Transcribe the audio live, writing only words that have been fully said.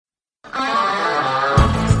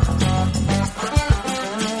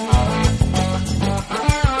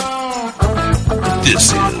This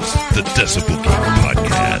is the Decibel Geek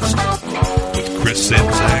Podcast with Chris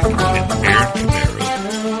Czynszak and Aaron Camaro.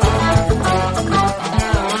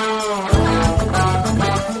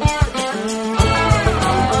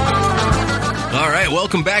 All right,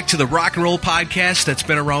 welcome back to the Rock and Roll Podcast that's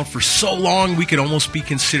been around for so long we could almost be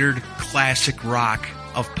considered classic rock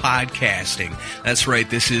of podcasting. That's right,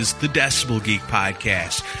 this is the Decibel Geek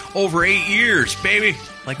Podcast. Over 8 years, baby.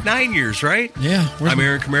 Like 9 years, right? Yeah. I'm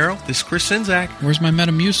Aaron Camaro. This is Chris Czynszak. Where's my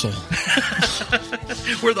Metamucil?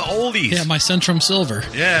 We're the oldies. Yeah, my Centrum Silver.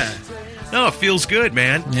 Yeah. No, it feels good,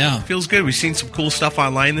 man. Yeah. It feels good. We've seen some cool stuff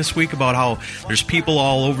online this week about how there's people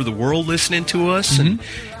all over the world listening to us. Mm-hmm.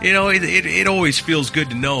 And, you know, it always feels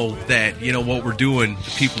good to know that, you know, what we're doing,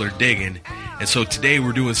 the people are digging. And so today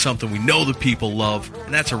we're doing something we know the people love,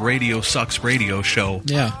 and that's a Radio Sucks radio show.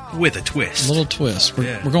 Yeah. With a twist. A little twist.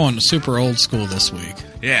 We're going super old school this week.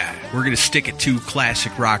 Yeah. We're going to stick it to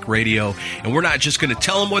classic rock radio, and we're not just going to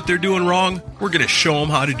tell them what they're doing wrong. We're going to show them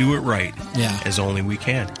how to do it right. Yeah. As only we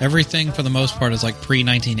can. Everything, for the most part, is like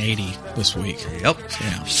pre-1980 this week. Yep.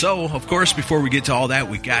 Yeah. So, of course, before we get to all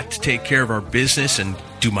that, we got to take care of our business, and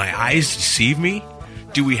do my eyes deceive me?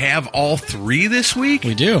 Do we have all three this week?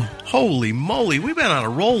 We do. Holy moly, we've been on a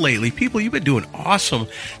roll lately. People, you've been doing awesome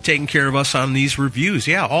taking care of us on these reviews.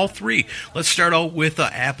 Yeah, all three. Let's start out with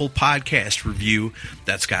an Apple Podcast review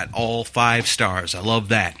that's got all 5 stars. I love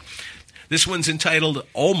that. This one's entitled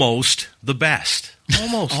Almost the Best.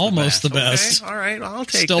 Almost the best. Okay. All right, I'll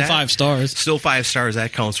take Still that. 5 stars. Still 5 stars.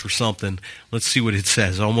 That counts for something. Let's see what it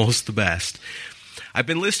says. Almost the best. I've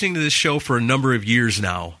been listening to this show for a number of years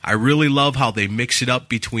now. I really love how they mix it up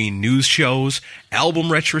between news shows, album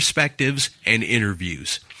retrospectives, and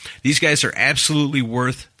interviews. These guys are absolutely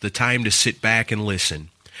worth the time to sit back and listen.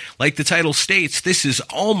 Like the title states, this is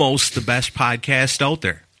almost the best podcast out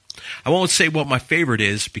there. I won't say what my favorite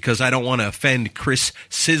is because I don't want to offend Chris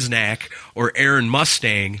Czynszak or Aaron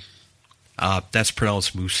Mustang. That's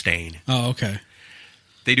pronounced Mustaine. Oh, okay.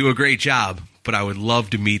 They do a great job, but I would love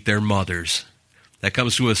to meet their mothers. That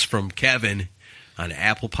comes to us from Kevin on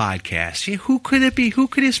Apple Podcasts. Yeah, who could it be? Who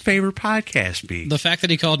could his favorite podcast be? The fact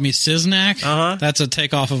that he called me Czynszak, that's a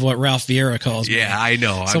takeoff of what Ralph Vieira calls me. Yeah, I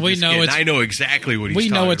know. So we know I know exactly what he's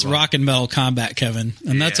talking about. We know it's rock and metal combat, Kevin,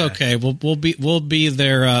 and that's okay. We'll be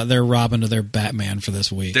their Robin to their Batman for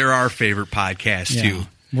this week. They're our favorite podcast too.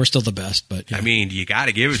 We're still the best, but yeah. I mean, you got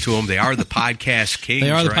to give it to them. They are the podcast kings.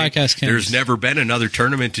 They are the right? podcast kings. There's never been another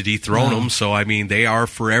tournament to dethrone them. So, I mean, they are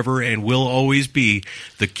forever and will always be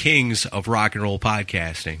the kings of rock and roll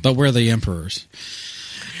podcasting. But we're the emperors.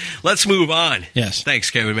 Let's move on. Yes. Thanks,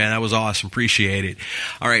 Kevin, man. That was awesome. Appreciate it.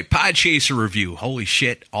 All right, Podchaser review. Holy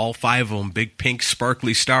shit. All 5 of them. Big pink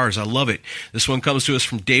sparkly stars. I love it. This one comes to us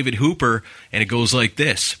from David Hooper, and it goes like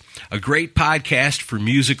this. A great podcast for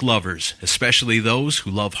music lovers, especially those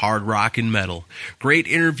who love hard rock and metal. Great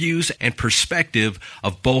interviews and perspective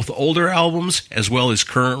of both older albums as well as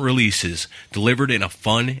current releases, delivered in a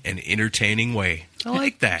fun and entertaining way. I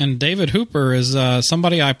like that. And David Hooper is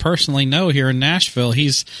somebody I personally know here in Nashville.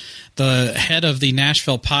 He's the head of the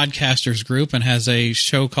Nashville Podcasters Group and has a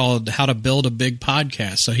show called How to Build a Big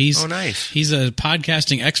Podcast. So he's nice. He's a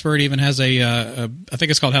podcasting expert. Even has I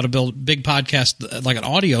think it's called How to Build a Big Podcast, like an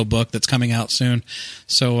audio book that's coming out soon.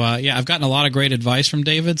 So I've gotten a lot of great advice from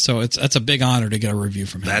David. So that's a big honor to get a review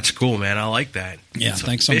from him. That's cool, man. I like that. Yeah, it's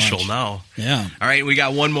thanks so much. Official now. Yeah. All right, we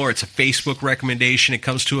got one more. It's a Facebook recommendation. It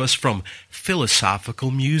comes to us from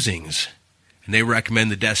Philosophical Musings. And they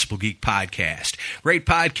recommend the Decibel Geek Podcast. Great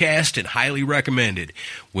podcast and highly recommended.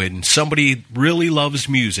 When somebody really loves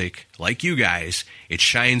music, like you guys, it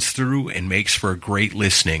shines through and makes for a great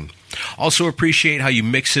listening. Also appreciate how you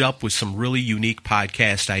mix it up with some really unique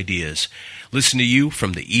podcast ideas. Listen to you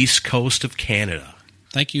from the East Coast of Canada.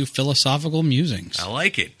 Thank you, Philosophical Musings. I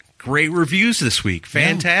like it. Great reviews this week.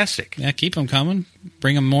 Fantastic. Yeah, keep them coming.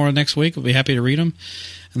 Bring them more next week. We'll be happy to read them.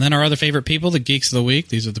 And then our other favorite people, the Geeks of the Week.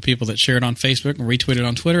 These are the people that shared on Facebook and retweeted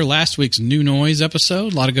on Twitter. Last week's New Noise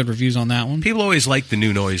episode. A lot of good reviews on that one. People always like the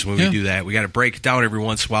New Noise when we do that. We got to break it down every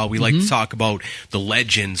once in a while. We like to talk about the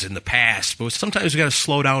legends in the past, but sometimes we got to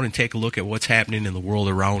slow down and take a look at what's happening in the world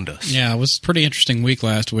around us. Yeah, it was a pretty interesting week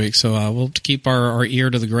last week, so we'll keep our ear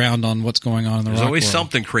to the ground on what's going on in the rock world. There's always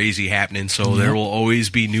something crazy happening, so there will always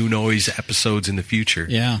be New Noise episodes in the future.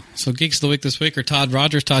 Yeah. So Geeks of the Week this week are Todd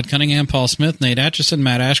Rogers, Todd Cunningham, Paul Smith, Nate Atchison,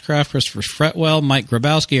 Matt Ashcraft, Christopher Fretwell, Mike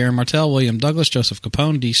Grabowski, Aaron Martell, William Douglas, Joseph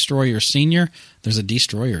Capone, Destroyer Sr., there's a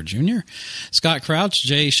Destroyer Jr., Scott Crouch,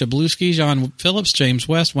 Jay Shabluski, John Phillips, James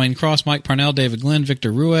West, Wayne Cross, Mike Parnell, David Glenn,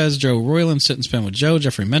 Victor Ruiz, Joe Royland, Sit and Spin with Joe,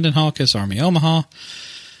 Jeffrey Mendenhall, Kiss Army Omaha,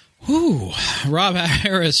 Whew. Rob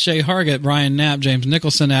Harris, Shay Hargett, Brian Knapp, James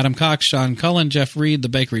Nicholson, Adam Cox, Sean Cullen, Jeff Reed, The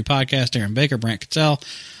Bakery Podcast, Aaron Baker, Brant Cattell,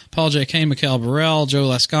 Paul J. K., Mikhail Burrell, Joe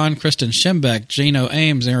Lascon, Kristen Schimbeck, Gino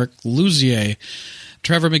Ames, Eric Luzier,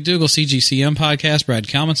 Trevor McDougall, CGCM Podcast, Brad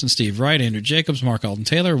Kalmanson, Steve Wright, Andrew Jacobs, Mark Alden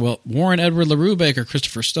Taylor, Warren Edward LaRue Baker,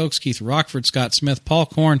 Christopher Stokes, Keith Rockford, Scott Smith, Paul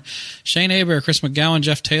Korn, Shane Aber, Chris McGowan,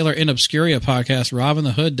 Jeff Taylor, In Obscuria Podcast, Robin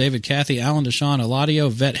the Hood, David Cathy, Alan Deshawn, Eladio,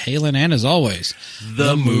 Vet Halen, and as always,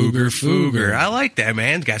 The Mooger Fooger. I like that,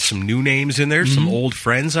 man. Got some new names in there, some old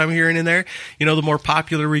friends I'm hearing in there. You know, the more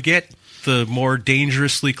popular we get, the more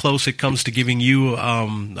dangerously close it comes to giving you a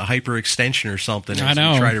hyperextension or something as I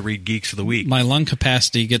know. you try to read Geeks of the Week. My lung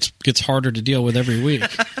capacity gets harder to deal with every week.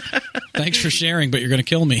 Thanks for sharing, but you're going to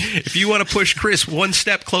kill me. If you want to push Chris one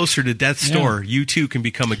step closer to death's door, you too can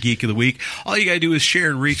become a Geek of the Week. All you got to do is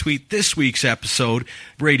share and retweet this week's episode,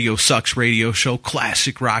 Radio Sucks Radio Show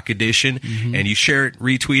Classic Rock Edition, and you share it,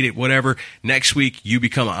 retweet it, whatever. Next week, you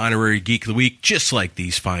become an honorary Geek of the Week, just like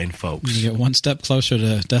these fine folks. You get one step closer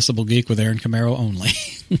to Decibel Geek with Aaron Camaro only.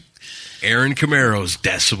 Aaron Camaro's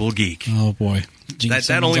Decibel Geek. Oh, boy.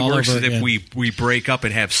 That only works if we break up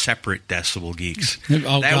and have separate Decibel Geeks.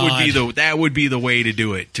 Oh, that would be the way to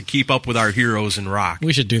do it, to keep up with our heroes in rock.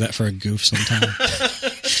 We should do that for a goof sometime.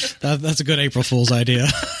 That's a good April Fool's idea.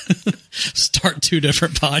 Start two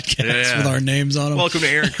different podcasts with our names on them. Welcome to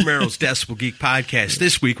Aaron Camaro's Decibel Geek Podcast.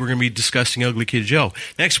 This week we're going to be discussing Ugly Kid Joe.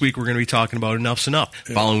 Next week we're going to be talking about Enough's Enough.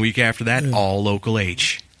 Following week after that, all Local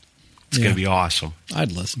H. It's going to be awesome.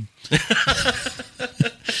 I'd listen.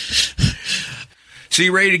 So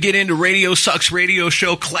you ready to get into Radio Sucks Radio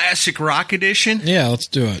Show Classic Rock Edition? Yeah, let's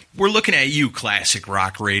do it. We're looking at you, Classic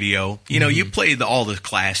Rock Radio. You know, you play all the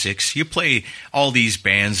classics. You play all these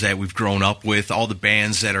bands that we've grown up with, all the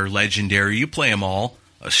bands that are legendary. You play them all.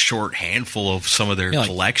 A short handful of some of their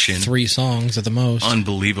collection. Like 3 songs at the most.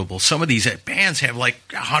 Unbelievable. Some of these bands have like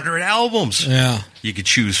 100 albums you could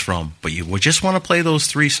choose from. But you would just want to play those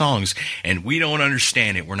 3 songs. And we don't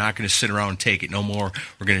understand it. We're not going to sit around and take it no more.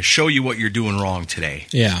 We're going to show you what you're doing wrong today.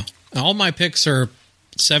 Yeah. All my picks are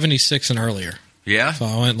 76 and earlier. Yeah? So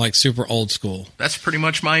I went like super old school. That's pretty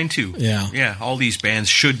much mine too. Yeah. Yeah, all these bands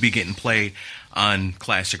should be getting played on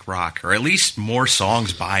classic rock, or at least more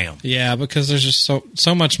songs by them. Yeah, because there's just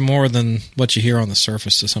so much more than what you hear on the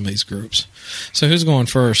surface to some of these groups. So who's going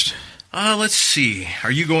first? Let's see.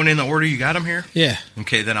 Are you going in the order you got them here? Yeah.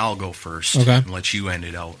 Okay, then I'll go first. Okay. And let you end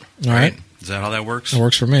it out. All right. Is that how that works? It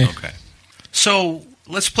works for me. Okay. So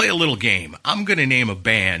let's play a little game. I'm going to name a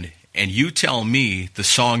band, and you tell me the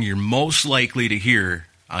song you're most likely to hear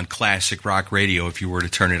on classic rock radio if you were to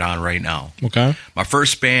turn it on right now. Okay. My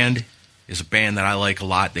first band is a band that I like a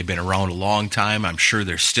lot. They've been around a long time. I'm sure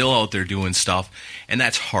they're still out there doing stuff, and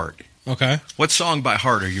that's Heart. Okay. What song by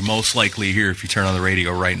Heart are you most likely to hear if you turn on the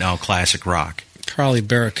radio right now, classic rock? Probably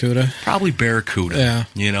Barracuda. Probably Barracuda. Yeah.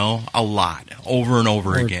 You know, a lot. Over and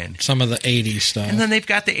over Or again. Some of the 80s stuff. And then they've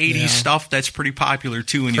got the 80s stuff that's pretty popular,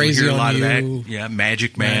 too. And Crazy you'll hear a lot on of that. You. Yeah,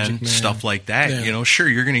 Magic Man, stuff like that. Yeah. You know, sure,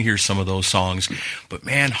 you're going to hear some of those songs. But,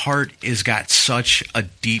 man, Heart has got such a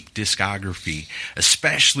deep discography,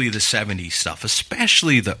 especially the 70s stuff,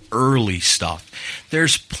 especially the early stuff.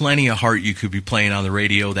 There's plenty of Heart you could be playing on the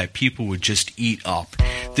radio that people would just eat up.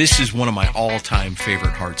 This is one of my all-time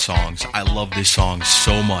favorite Heart songs. I love this song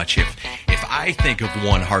so much. If I think of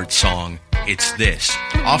one Heart song, it's this.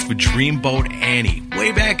 Off of Dreamboat Annie.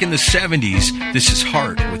 Way back in the 70s, this is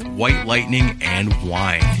Heart with White Lightning and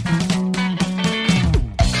Wine.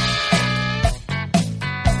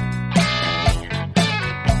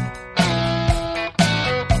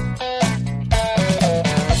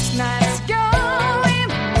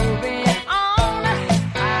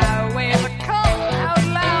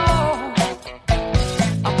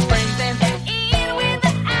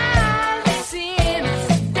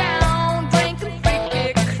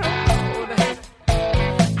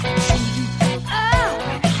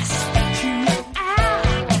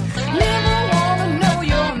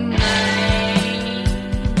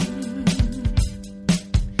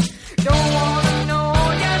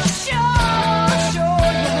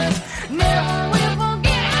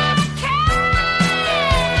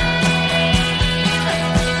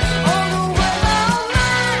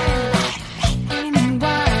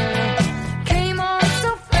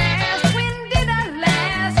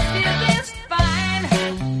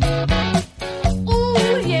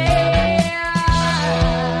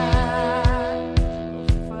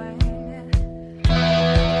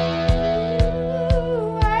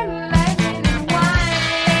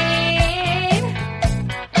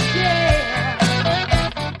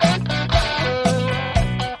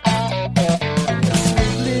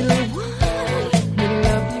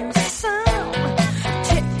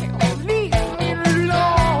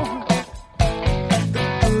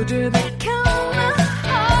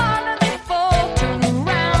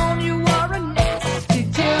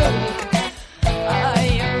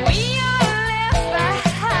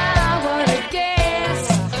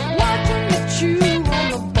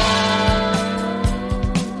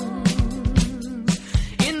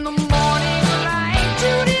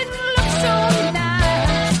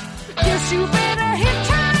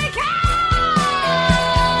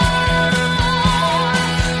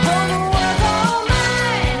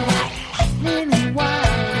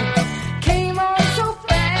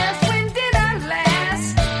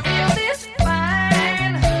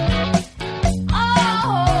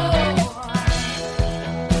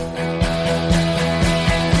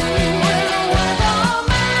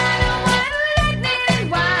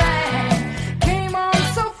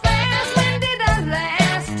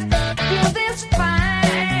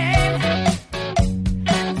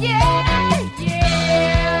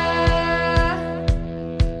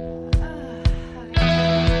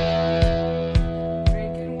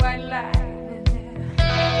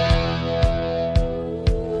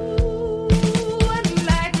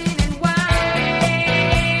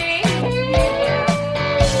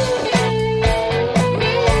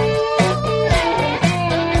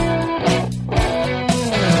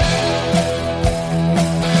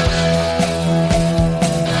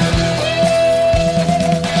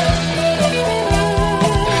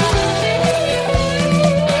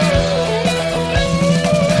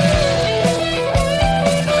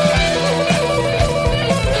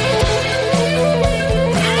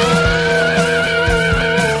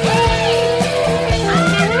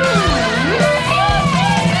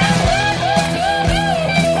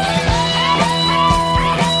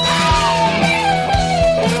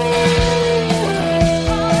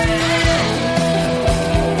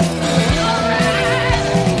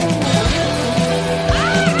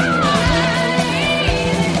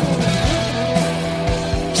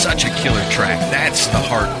 the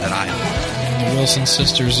heart that I love. The Wilson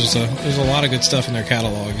sisters, there's a lot of good stuff in their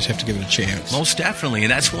catalog. You just have to give it a chance. Most definitely,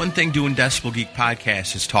 and that's one thing doing Decibel Geek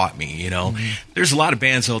podcast has taught me. You know, there's a lot of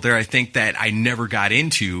bands out there I think that I never got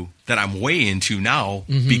into that I'm way into now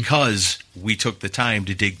because we took the time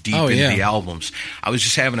to dig deep into the albums. I was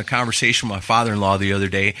just having a conversation with my father-in-law the other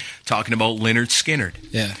day talking about Lynyrd Skynyrd.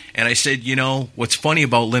 Yeah. And I said, you know, what's funny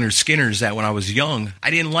about Lynyrd Skynyrd is that when I was young,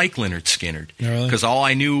 I didn't like Lynyrd Skynyrd. Because all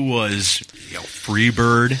I knew was, you know,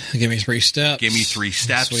 Freebird. Give Me 3 Steps. Give Me 3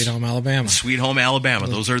 Steps. Sweet Home Alabama. Sweet Home Alabama.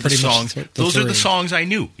 Those are the songs. Those are the songs I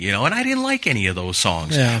knew, you know, and I didn't like any of those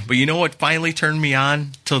songs. Yeah. But you know what finally turned me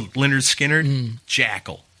on to Lynyrd Skynyrd?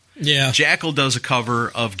 Jackal. Yeah. Jackal does a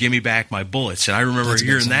cover of Gimme Back My Bullets. And I remember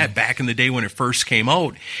hearing that back in the day when it first came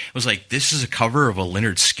out. It was like, this is a cover of a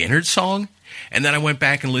Lynyrd Skynyrd song? And then I went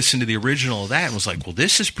back and listened to the original of that and was like, well,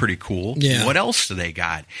 this is pretty cool. Yeah. What else do they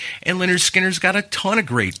got? And Lynyrd Skynyrd's got a ton of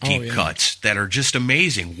great deep cuts that are just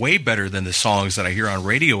amazing. Way better than the songs that I hear on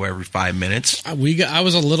radio every 5 minutes. I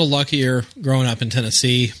was a little luckier growing up in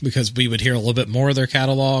Tennessee because we would hear a little bit more of their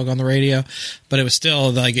catalog on the radio. But it was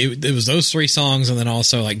still like, it was those 3 songs and then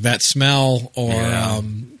also like That Smell or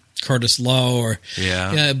Curtis Lowe.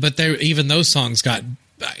 But even those songs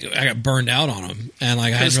I got burned out on them, and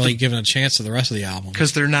like I hadn't really given a chance to the rest of the album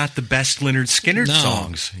because they're not the best Lynyrd Skynyrd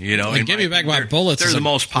songs. You know, like Give Me Back My Bullets. They're the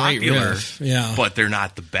most popular, yeah, but they're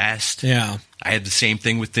not the best. Yeah, I had the same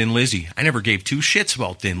thing with Thin Lizzy. I never gave 2 shits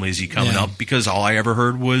about Thin Lizzy coming up because all I ever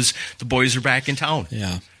heard was The Boys Are Back in Town.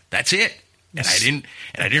 Yeah, that's it. And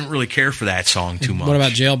I didn't really care for that song too much. What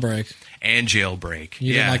about Jailbreak? And Jailbreak.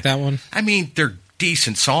 You didn't like that one? I mean, they're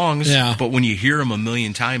decent songs, but when you hear them a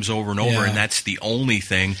million times over and over, and that's the only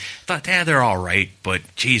thing, I thought, they're all right, but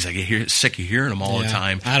geez, I get sick of hearing them all the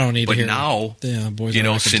time. I don't need to hear now, Boys you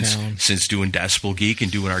know, Are Back in Town. since doing Decibel Geek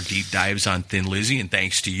and doing our deep dives on Thin Lizzy, and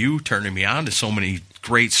thanks to you turning me on to so many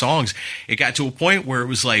great songs, it got to a point where it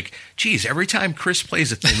was like, geez, every time Chris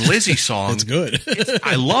plays a Thin Lizzy song, it's good.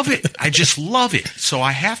 I love it. I just love it. So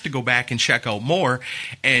I have to go back and check out more.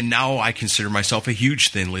 And now I consider myself a huge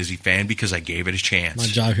Thin Lizzy fan because I gave it a chance. My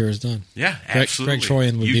job here is done. Yeah, absolutely. Greg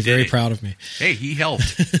Troyan would be very proud of me. Hey, he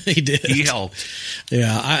helped. He did. He helped.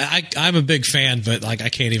 Yeah, I'm a big fan, but like I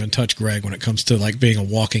can't even touch Greg when it comes to like being a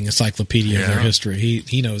walking encyclopedia of their history.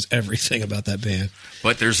 He knows everything about that band.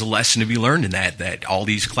 But there's a lesson to be learned in that all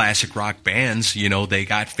these classic rock bands, you know, they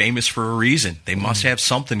got famous for a reason. They must have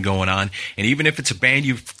something going on. And even if it's a band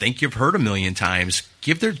you think you've heard a million times,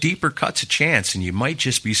 give their deeper cuts a chance, and you might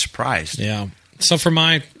just be surprised. Yeah. So for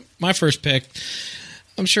my first pick,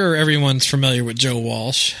 I'm sure everyone's familiar with Joe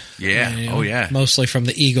Walsh. Yeah. Oh, yeah. Mostly from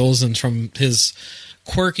the Eagles and from his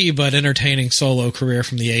quirky but entertaining solo career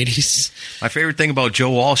from the 80s. My favorite thing about Joe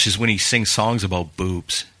Walsh is when he sings songs about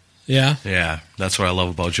boobs. Yeah? Yeah, that's what I love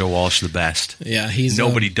about Joe Walsh the best. Yeah,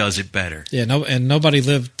 nobody does it better. Yeah, and nobody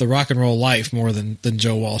lived the rock and roll life more than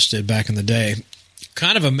Joe Walsh did back in the day.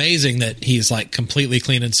 Kind of amazing that he's like completely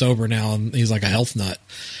clean and sober now, and he's like a health nut.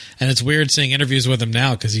 And it's weird seeing interviews with him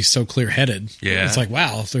now because he's so clear-headed. Yeah, it's like,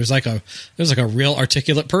 wow, there's like a real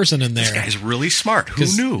articulate person in there. This guy's really smart. Who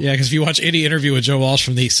knew? Yeah, because if you watch any interview with Joe Walsh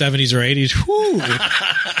from the 70s or 80s, whoo,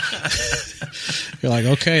 you're like,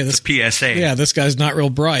 okay, this PSA. Yeah, this guy's not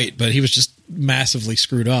real bright, but he was just massively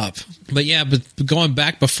screwed up. But yeah, but going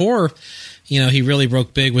back before, you know, he really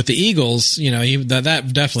broke big with the Eagles. You know, that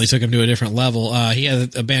definitely took him to a different level. He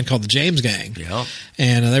had a band called the James Gang,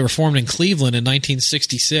 and they were formed in Cleveland in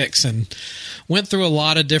 1966, and went through a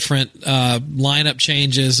lot of different lineup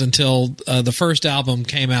changes until the first album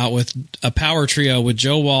came out with a power trio with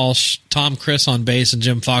Joe Walsh, Tom Criss on bass, and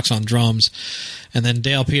Jim Fox on drums. And then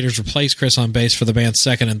Dale Peters replaced Chris on bass for the band's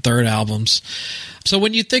second and third albums. So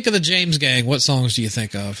when you think of the James Gang, what songs do you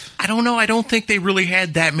think of? I don't know. I don't think they really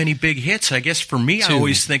had that many big hits. I guess for me, I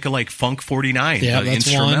always think of like Funk 49, the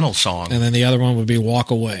instrumental song. And then the other one would be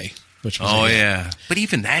Walk Away. Which was But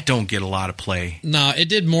even that don't get a lot of play. No, it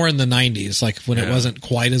did more in the 90s, like when it wasn't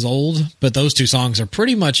quite as old. But those two songs are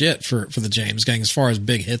pretty much it for the James Gang as far as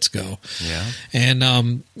big hits go. Yeah.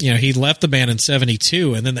 And, you know, he left the band in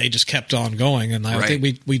 72, and then they just kept on going. And I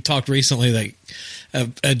think we talked recently that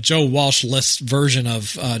a Joe Walsh-less version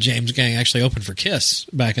of James Gang actually opened for Kiss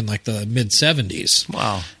back in like the mid-70s.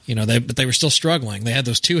 Wow. You know, but they were still struggling. They had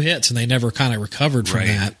those two hits, and they never kind of recovered from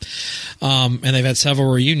that. And they've had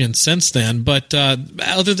several reunions since then. But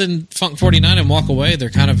other than Funk 49 and Walk Away, they're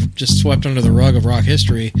kind of just swept under the rug of rock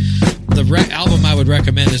history. The album I would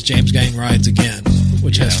recommend is James Gang Rides Again,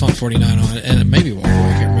 which has Funk 49 on it, and maybe Walk Away,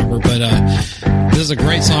 I can't remember. But this is a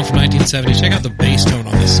great song from 1970. Check out the bass tone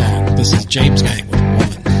on this song. This is James Gang with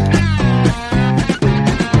Woman.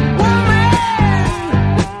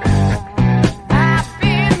 I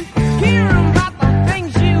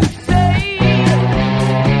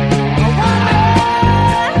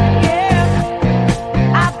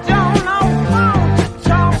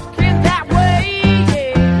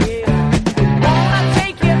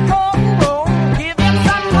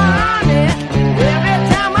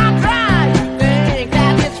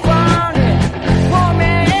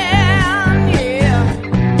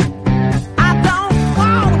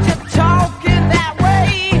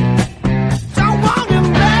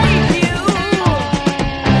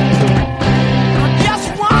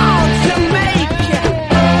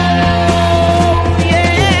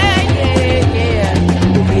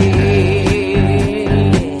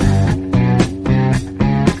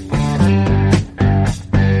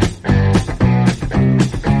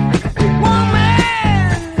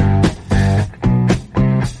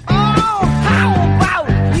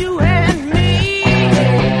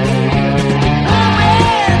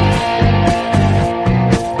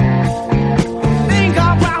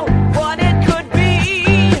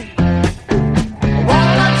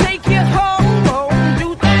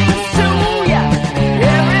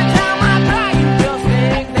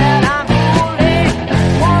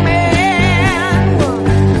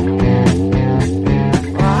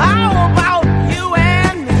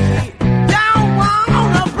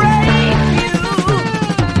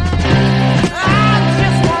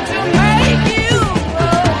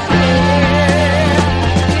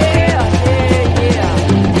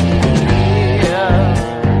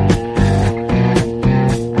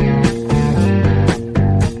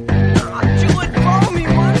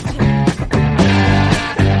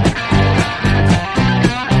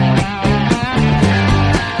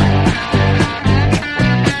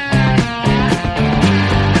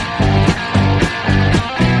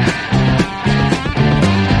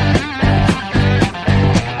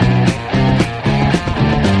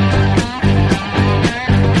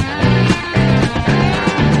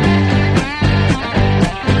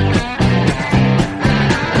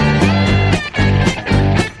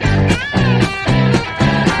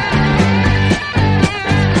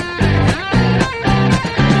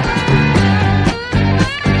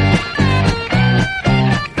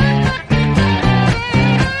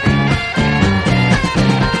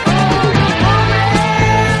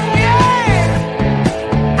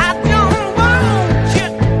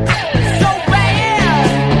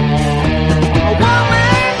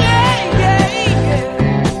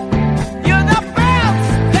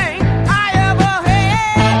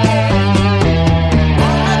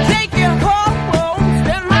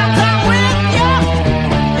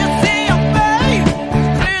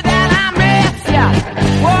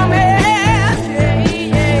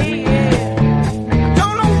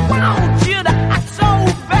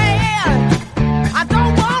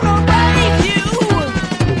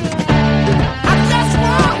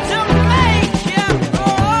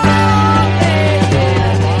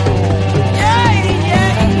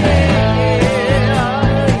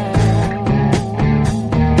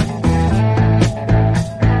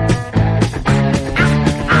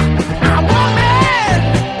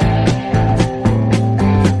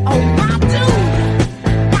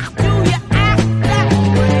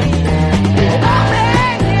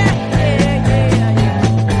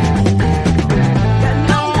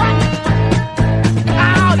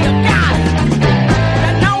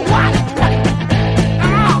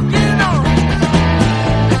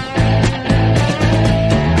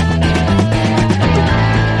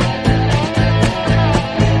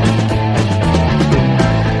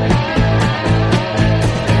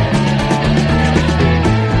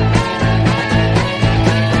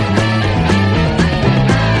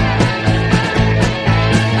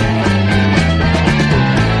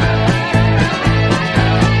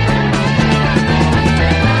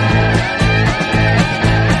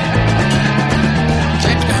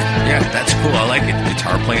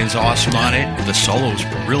playing's awesome on it. The solo's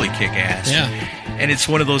really kick ass. Yeah. And it's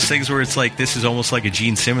one of those things where it's like, this is almost like a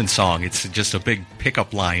Gene Simmons song. It's just a big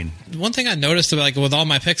pickup line. One thing I noticed, like with all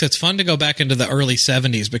my picks, it's fun to go back into the early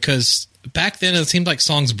 70s because back then it seemed like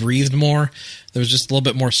songs breathed more. There was just a little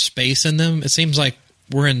bit more space in them. It seems like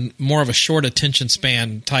we're in more of a short attention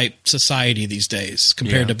span type society these days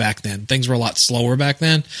compared to back then. Things were a lot slower back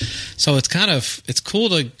then. So it's cool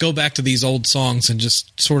to go back to these old songs and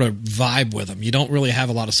just sort of vibe with them. You don't really have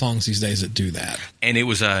a lot of songs these days that do that. And it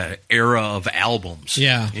was a era of albums.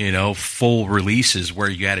 Yeah. Full releases where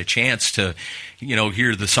you had a chance to,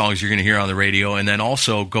 hear the songs you're going to hear on the radio and then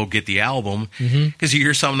also go get the album. Because you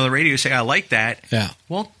hear something on the radio, you say, I like that. Yeah.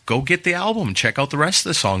 Well, go get the album and check out the rest of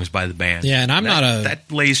the songs by the band. Yeah, and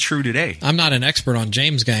that lays true today. I'm not an expert on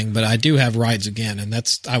James Gang, but I do have Rides Again, and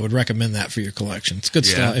I would recommend that for your collection. It's good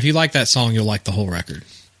stuff. If you like that song, you'll like the whole record.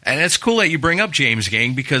 And it's cool that you bring up James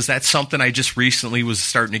Gang because that's something I just recently was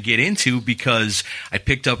starting to get into because I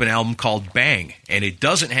picked up an album called Bang, and it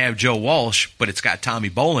doesn't have Joe Walsh, but it's got Tommy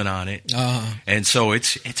Bolin on it. And so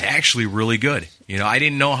it's actually really good. I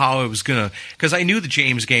didn't know how it was going to, because I knew the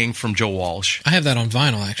James Gang from Joe Walsh. I have that on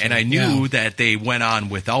vinyl, actually. And I knew that they went on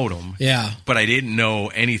without him. Yeah. But I didn't know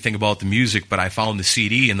anything about the music, but I found the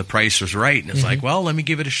CD and the price was right. And it's like, well, let me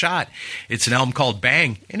give it a shot. It's an album called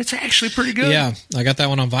Bang, and it's actually pretty good. Yeah, I got that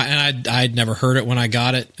one on vinyl, and I'd never heard it when I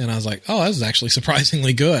got it, and I was like, oh, this is actually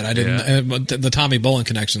surprisingly good. I didn't. The Tommy Bolin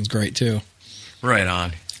connection's great, too. Right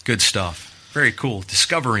on. Good stuff. Very cool.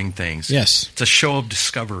 Discovering things. Yes. It's a show of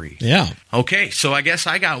discovery. Yeah. Okay, so I guess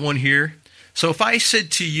I got one here. So if I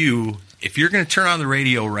said to you, if you're going to turn on the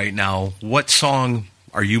radio right now, what song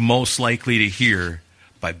are you most likely to hear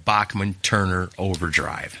by Bachman Turner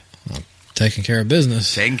Overdrive? Taking Care of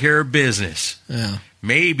Business. Taking Care of Business. Yeah.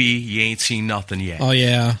 Maybe You Ain't Seen Nothing Yet. Oh,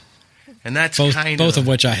 yeah. And that's both of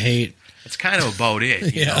which I hate. That's kind of about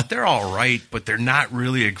it. You know? They're all right, but they're not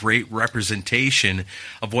really a great representation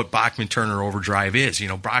of what Bachman Turner Overdrive is.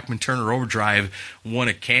 Bachman Turner Overdrive, one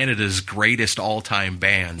of Canada's greatest all-time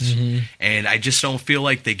bands, and I just don't feel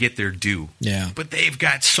like they get their due. Yeah. But they've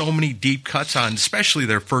got so many deep cuts on, especially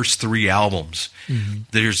their first 3 albums.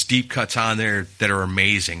 There's deep cuts on there that are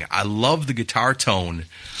amazing. I love the guitar tone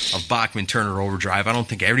of Bachman Turner Overdrive. I don't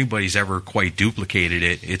think anybody's ever quite duplicated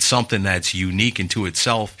it. It's something that's unique into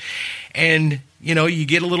itself. And, you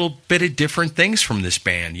get a little bit of different things from this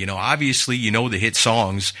band. Obviously, the hit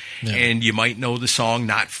songs, and you might know the song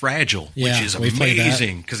Not Fragile, which is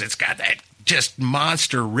amazing because it's got that just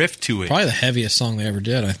monster riff to it. Probably the heaviest song they ever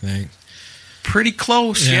did, I think. Pretty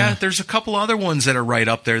close, yeah. There's a couple other ones that are right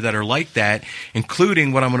up there that are like that,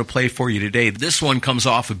 including what I'm going to play for you today. This one comes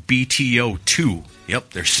off of BTO 2.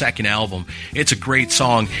 Yep, their second album. It's a great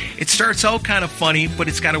song. It starts out kind of funny, but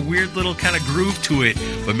it's got a weird little kind of groove to it.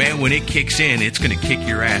 But man, when it kicks in, it's going to kick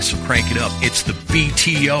your ass, so crank it up. It's the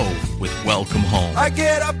BTO with Welcome Home. I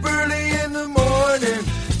get up early in the morning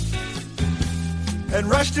and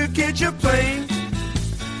rush to catch a plane.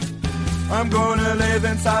 I'm gonna live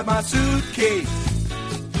inside my suitcase,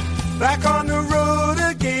 back on the road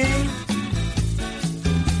again.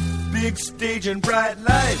 Big stage and bright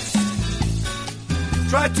lights,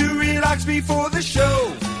 try to relax before the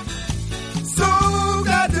show. So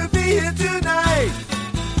glad to be here tonight,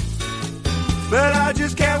 but I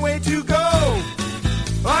just can't wait to go.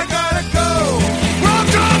 I gotta go.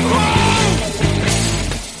 Welcome home.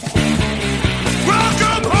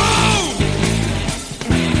 Welcome home.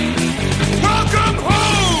 Welcome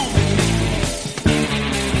home.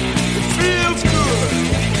 It feels good.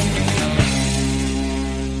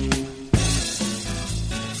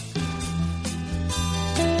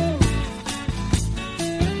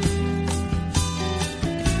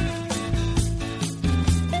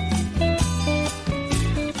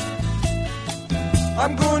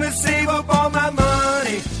 I'm gonna save up all my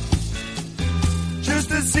money just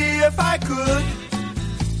to see if I could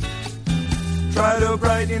try to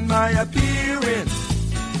brighten my appearance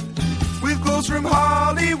with clothes from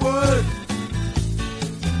Hollywood.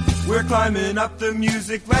 We're climbing up the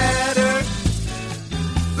music ladder,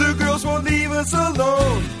 the girls won't leave us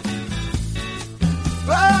alone,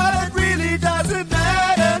 but it really doesn't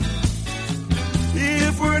matter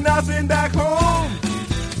if we're nothing back home,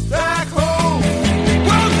 back home.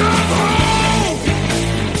 Welcome home!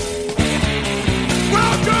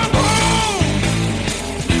 Welcome home!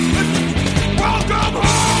 Welcome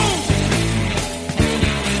home!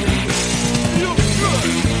 Feels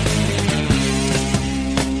good.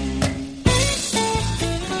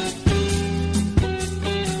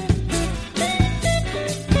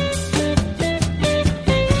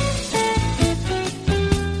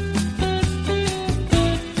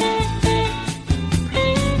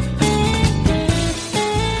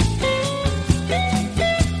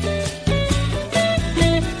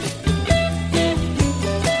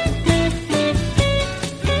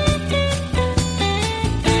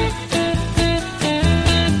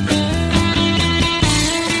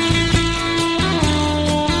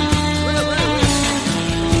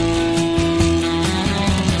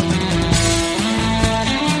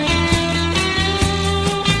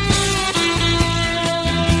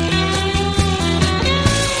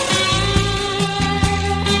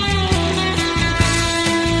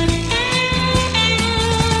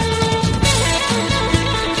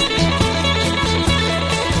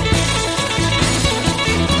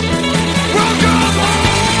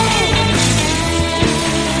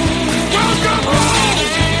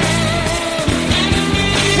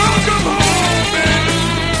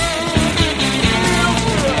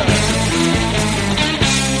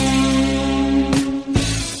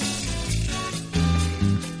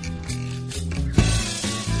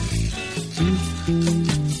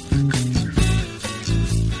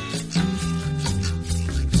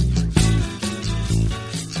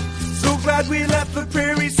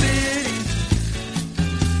 Prairie City,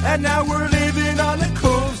 and now we're living on the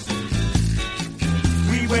coast.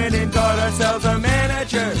 We went and got ourselves a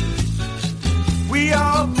manager. We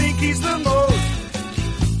all think he's the most.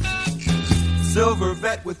 Silver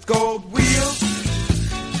vet with gold wheels.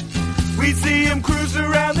 We see him cruise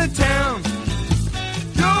around the town.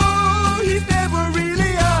 No, he's never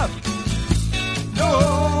really up.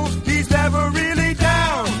 No, he's never really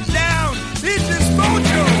down. Down, he's just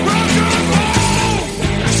mojo. Welcome home.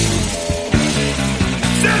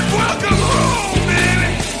 Said welcome home,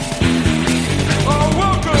 baby. Oh,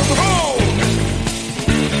 welcome home.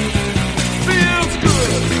 Feels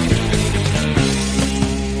good.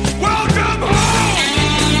 Welcome home.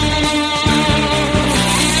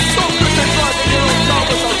 So good to try to get on top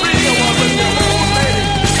of the radio of it, the old lady.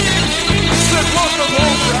 Said welcome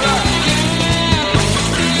home, brother.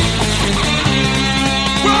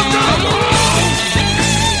 Welcome home.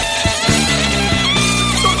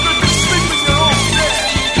 So good to sleep in your own bed.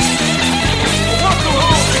 Welcome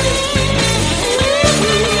home, baby.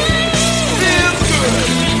 Feels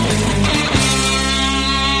good.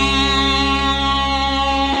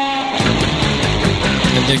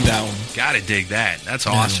 I dig that one. Gotta dig that. That's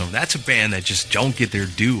awesome. That's a band that just don't get their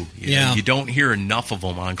due. You know, Yeah. you don't hear enough of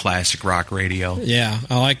them on classic rock radio. Yeah,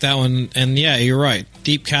 I like that one. And yeah, you're right.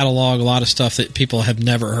 Deep catalog, a lot of stuff that people have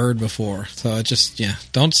never heard before. So it just, yeah,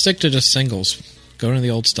 don't stick to just singles. Go to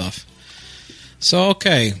the old stuff. So,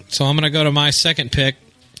 okay. So I'm going to go to my second pick.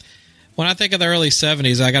 When I think of the early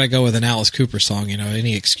 70s, I got to go with an Alice Cooper song. You know,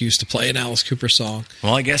 any excuse to play an Alice Cooper song.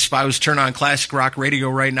 Well, I guess if I was to turn on classic rock radio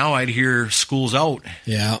right now, I'd hear School's Out.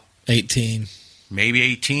 Yeah, 18. Maybe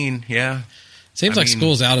 18, yeah. Seems I like mean-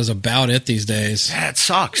 School's Out is about it these days. That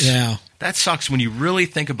sucks. Yeah. That sucks when you really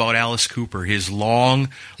think about Alice Cooper, his long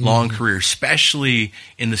career, especially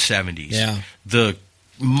in the 70s. Yeah. The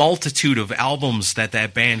multitude of albums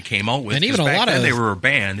that band came out with. And even 'cause a back lot then of- they were a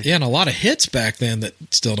band. Yeah, and a lot of hits back then that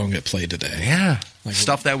still don't get played today. Yeah. Like-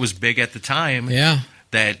 Stuff that was big at the time. Yeah.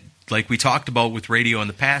 That, like we talked about with radio in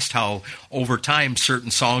the past, how over time certain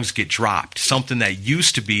songs get dropped. Something that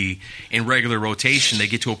used to be in regular rotation, they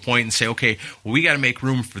get to a point and say, okay, well, we got to make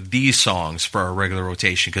room for these songs for our regular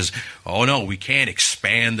rotation because, oh no, we can't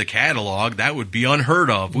expand the catalog. That would be unheard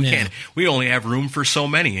of. We Yeah. can't. We only have room for so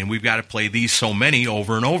many, and we've got to play these so many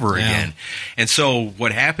over and over Yeah. again. And so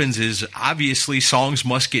what happens is, obviously, songs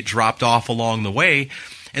must get dropped off along the way.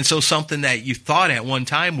 And so something that you thought at one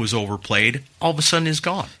time was overplayed, all of a sudden is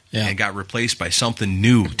gone. Yeah. And got replaced by something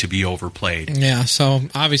new to be overplayed. Yeah, so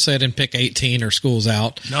obviously I didn't pick 18 or School's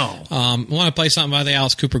Out. No. I want to play something by the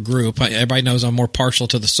Alice Cooper Group. Everybody knows I'm more partial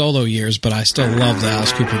to the solo years, but I still love the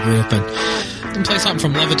Alice Cooper Group. And I'm going to play something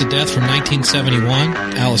from Love It to Death from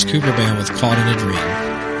 1971, Alice Cooper Band with Caught in a Dream.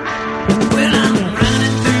 When I'm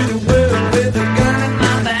running through the world with a gun in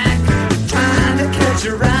my back, trying to catch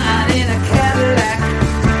a ride in a Cadillac.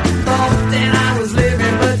 Thought that I was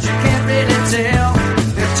living, but you can't really tell.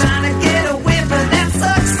 They're trying to get a whiff of that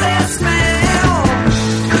success smell.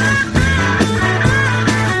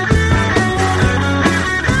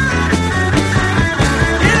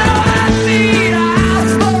 You know I need a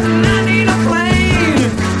houseboat and I need a plane.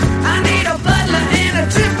 I need a butler and a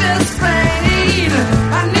trip to Spain.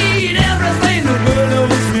 I need everything the world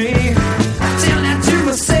owes me. I tell that to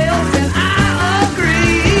myself and I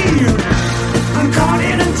agree. I'm caught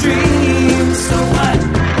in a dream, so what?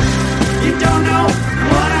 You don't know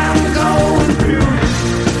what I'm going through.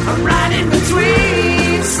 I'm right in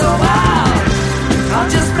between, so I'll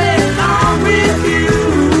just play along with you.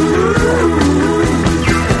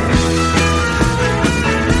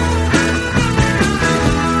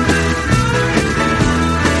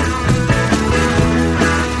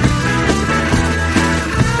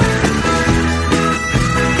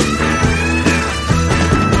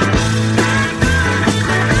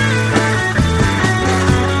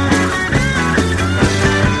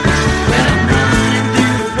 Well, I'm running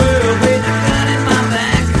through the world with a gun in my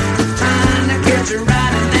back, trying to catch a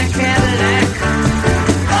ride in that Cadillac.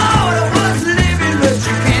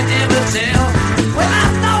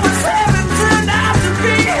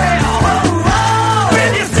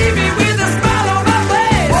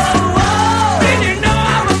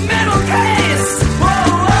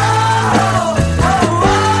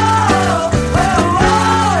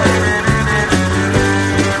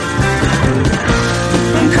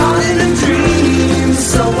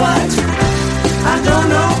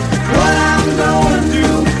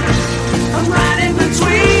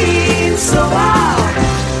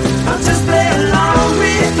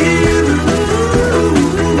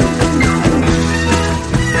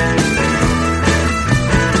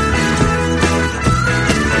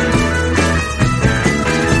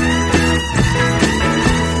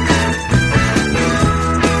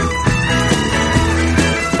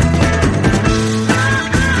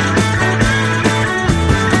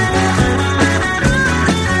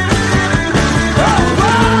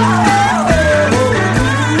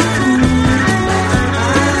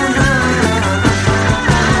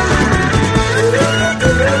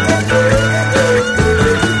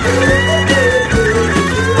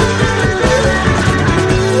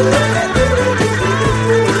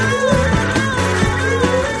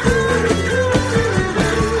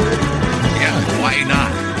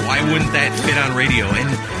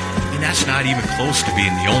 that's not even close to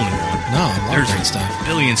being the only one. No, I love There's great stuff. a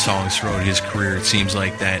billion songs throughout his career, it seems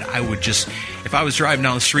like, that I would just, if I was driving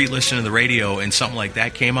down the street listening to the radio and something like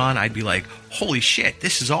that came on, I'd be like, holy shit,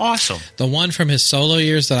 this is awesome. The one from his solo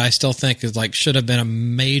years that I still think is like should have been a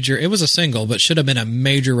major, it was a single, but should have been a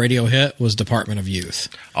major radio hit was Department of Youth.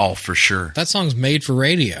 Oh, for sure. That song's made for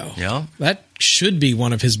radio. Yeah. That should be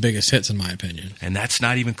one of his biggest hits, in my opinion. And that's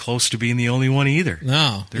not even close to being the only one either.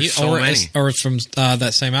 No. There's so many. Or from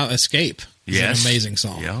that same out, Escape. It's Yes. an amazing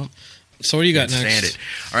song. Yeah. So what do you got Can't next? stand it.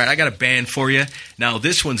 All right, I got a band for you. Now,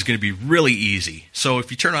 this one's going to be really easy. So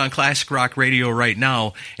if you turn on classic rock radio right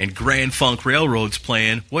now and Grand Funk Railroad's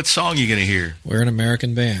playing, what song are you going to hear? We're an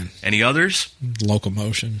American band. Any others?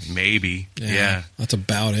 Locomotion. Maybe. Yeah. That's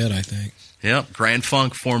about it, I think. Yep. Grand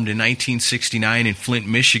Funk formed in 1969 in Flint,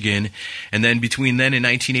 Michigan. And then between then and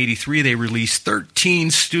 1983, they released 13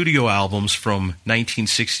 studio albums from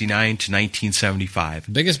 1969 to 1975.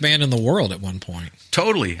 Biggest band in the world at one point.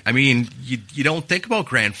 Totally. I mean, you don't think about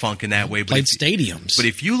Grand Funk in that way. But Played stadiums. But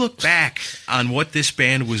if you look back on what this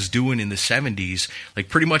band was doing in the 70s, like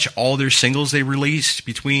pretty much all their singles they released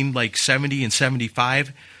between like 70 and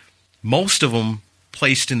 75, most of them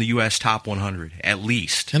placed in the U.S. top 100, at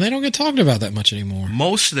least. And they don't get talked about that much anymore.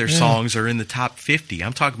 Most of their songs are in the top 50.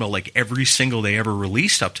 I'm talking about like every single they ever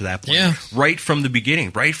released up to that point. Yeah. Right from the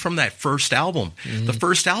beginning, right from that first album. The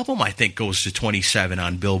first album, I think, goes to 27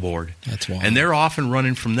 on Billboard. That's wild. And they're off and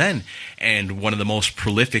running from then. And one of the most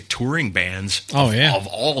prolific touring bands of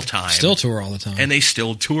all time. Still tour all the time. And they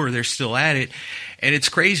still tour. They're still at it. And it's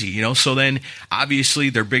crazy, you know. So then,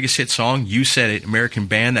 obviously, their biggest hit song, you said it, American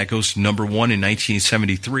Band, that goes to number one in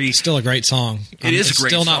 1973. Still a great song. It is a great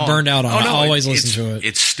still song. not burned out on it. I always it's- listen to it.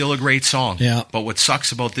 It's still a great song. Yeah. But what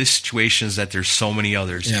sucks about this situation is that there's so many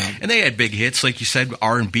others. Yeah. And they had big hits, like you said,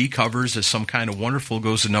 R&B covers of Some Kind of Wonderful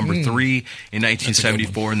goes to number 3 in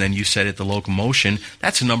 1974, and then you said it, The Locomotion.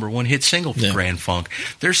 That's a number one hit single for Grand Funk.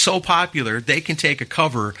 They're so popular, they can take a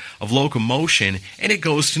cover of Locomotion, and it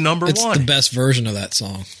goes to number It's one. the best version of that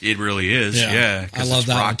song. It really is, yeah. I love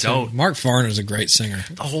that one too. Out. Mark Farner's a great singer.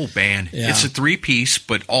 The whole band. Yeah. It's a three-piece,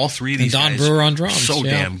 but all three of And these Don guys Brewer on drums. so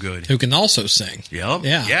yeah. damn good. Who can also sing. Yep.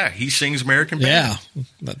 Yeah. Yeah, he sings American Band. Yeah.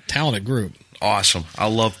 The talented group. Awesome. I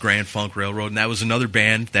love Grand Funk Railroad, and that was another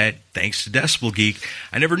band that, thanks to Decibel Geek,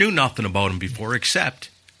 I never knew nothing about them before, except,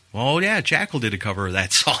 well, yeah, Jackal did a cover of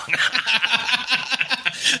that song.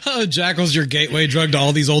 Jackal's your gateway drug to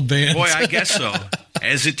all these old bands. Boy, I guess so,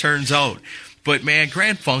 as it turns out. But, man,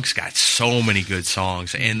 Grand Funk's got so many good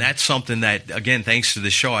songs, and that's something that, again, thanks to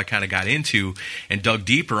this show, I kind of got into and dug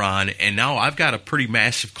deeper on, and now I've got a pretty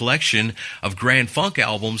massive collection of Grand Funk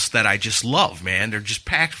albums that I just love, man. They're just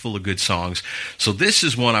packed full of good songs. So this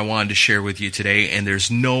is one I wanted to share with you today, and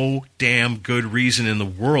there's no damn good reason in the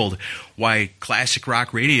world why classic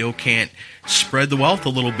rock radio can't spread the wealth a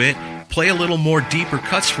little bit, play a little more deeper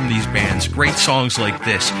cuts from these bands. Great songs like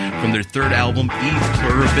this from their third album, E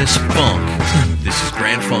Pluribus Funk. This is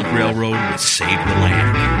Grand Funk Railroad with Save the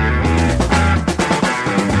Land.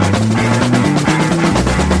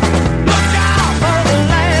 Look out for the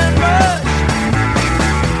land rush.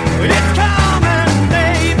 It's coming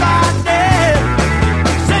day by day.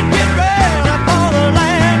 Said get ready for the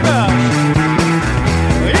land rush.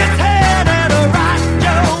 It's headed right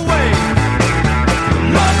your way.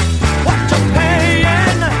 Look what you're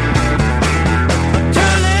paying to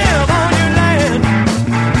live on your land.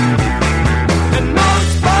 And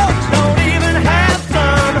most folks don't even have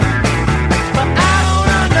some.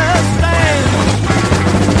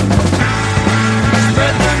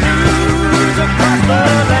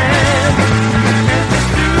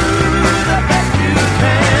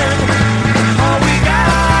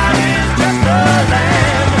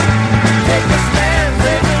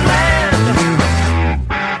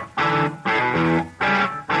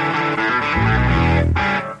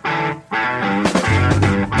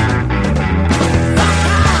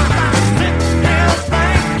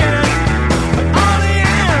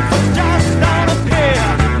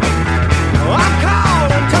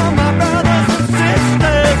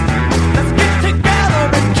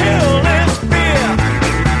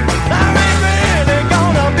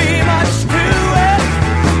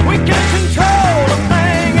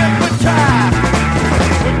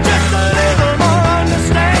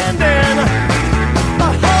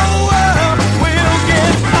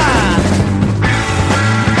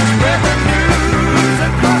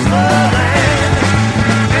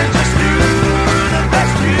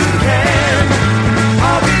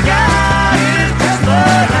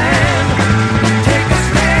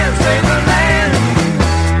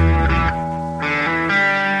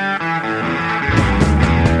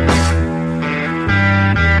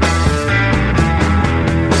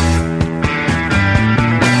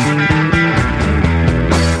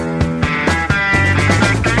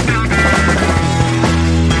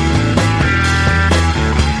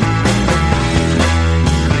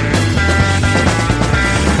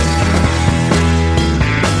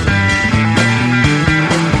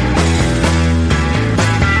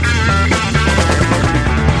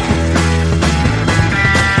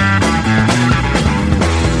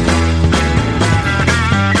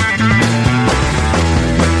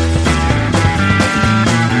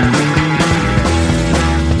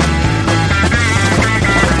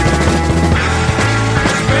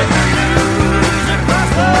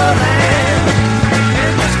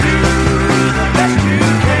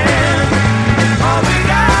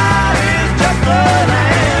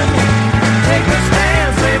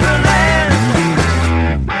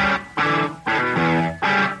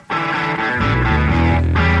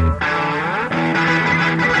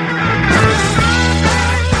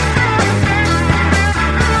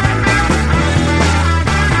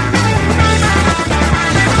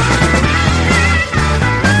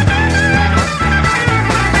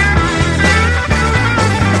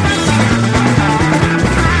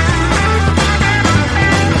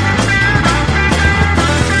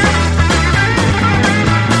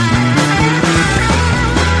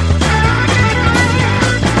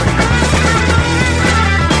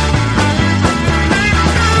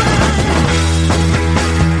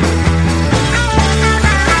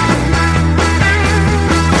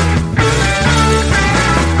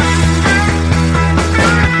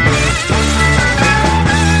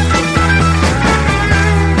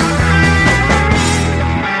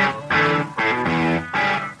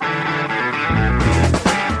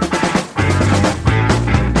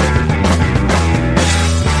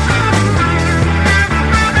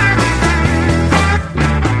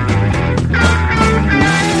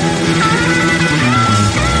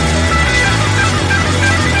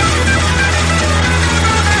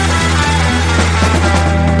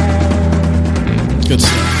 good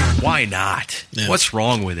stuff. Why not? Yeah. What's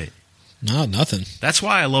wrong with it? No, nothing. That's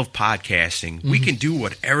why I love podcasting. We can do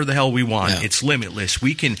whatever the hell we want. Yeah. It's limitless.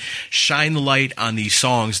 We can shine the light on these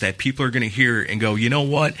songs that people are going to hear and go, you know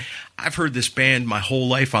what? I've heard this band my whole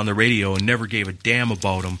life on the radio and never gave a damn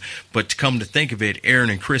about them. But to come to think of it, Aaron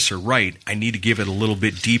and Chris are right. I need to give it a little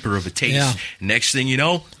bit deeper of a taste. Yeah. Next thing you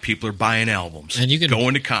know, people are buying albums And you can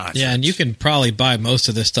going to concerts. Yeah, and you can probably buy most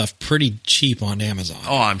of this stuff pretty cheap on Amazon.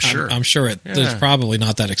 Oh, I'm sure. I'm sure it's probably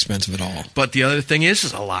not that expensive at all. But the other thing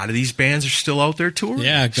is a lot of these bands are still out there touring.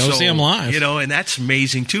 Yeah, go see 'em live. You know, and that's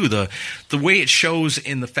amazing too. The way it shows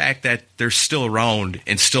in the fact that they're still around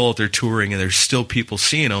and still out there touring, and there's still people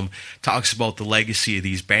seeing them, talks about the legacy of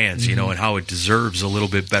these bands, you know, and how it deserves a little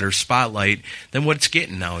bit better spotlight than what it's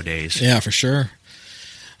getting nowadays. Yeah, for sure.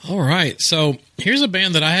 All right, so here's a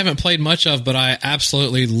band that I haven't played much of, but I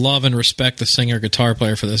absolutely love and respect the singer guitar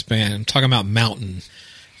player for this band. I'm talking about Mountain.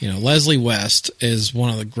 You know, Leslie West is one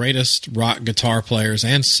of the greatest rock guitar players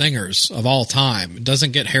and singers of all time.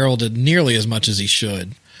 Doesn't get heralded nearly as much as he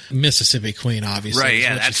should. Mississippi Queen, obviously, Right, is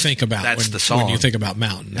yeah, what you think about that's when, the song. when you think about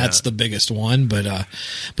Mountain. Yeah. That's the biggest one, but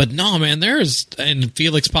no, man, there's and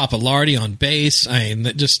Felix Pappalardi on bass. I mean,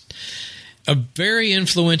 that just a very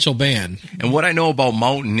influential band. And what I know about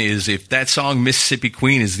Mountain is if that song Mississippi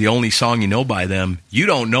Queen is the only song you know by them, you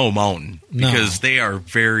don't know Mountain because they are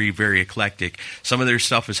very, very eclectic. Some of their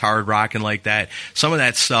stuff is hard rocking like that. Some of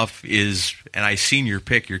that stuff is, and I seen your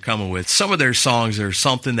pick you're coming with, some of their songs are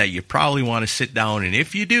something that you probably want to sit down and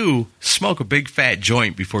if you do, smoke a big fat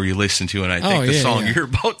joint before you listen to. And I think the song you're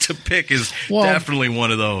about to pick is definitely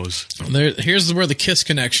one of those. Here's where the Kiss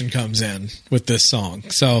connection comes in with this song.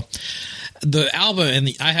 So the album, and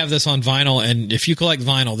I have this on vinyl, and if you collect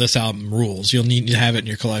vinyl, this album rules. You'll need to have it in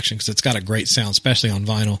your collection because it's got a great sound, especially on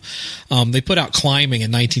vinyl. They put out Climbing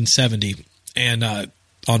in 1970, and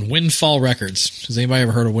on Windfall Records. Has anybody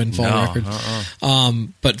ever heard of Windfall Records?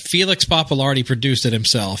 But Felix Pappalardi produced it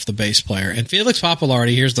himself, the bass player. And Felix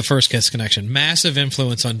Pappalardi, here's the first Kiss connection, massive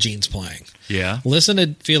influence on Gene's playing. Yeah. Listen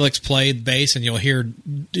to Felix play bass, and you'll hear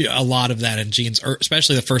a lot of that in Gene's,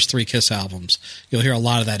 especially the first three Kiss albums. You'll hear a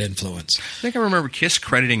lot of that influence. I think I remember Kiss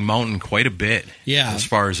crediting Mountain quite a bit. Yeah. As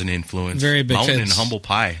far as an influence. Very big Mountain fans. and Humble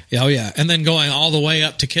Pie. Oh, yeah. And then going all the way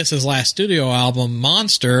up to Kiss's last studio album,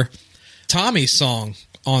 Monster, Tommy's song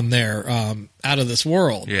on there, Out of This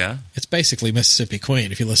World. Yeah. It's basically Mississippi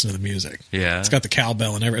Queen if you listen to the music. Yeah. It's got the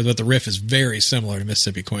cowbell and everything, but the riff is very similar to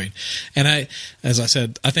Mississippi Queen. And as I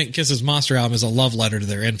said, I think Kiss's Monster album is a love letter to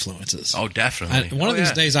their influences. Oh, definitely. One of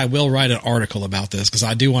these days I will write an article about this because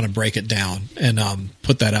I do want to break it down and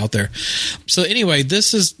put that out there. So anyway,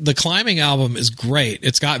 the Climbing album is great.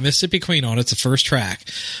 It's got Mississippi Queen on it. It's the first track.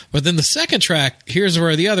 But then the second track, here's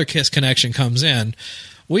where the other Kiss connection comes in.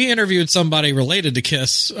 We interviewed somebody related to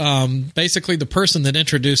Kiss, basically the person that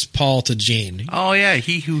introduced Paul to Gene. Oh, yeah,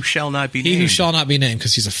 He Who Shall Not Be Named. He Who Shall Not Be Named,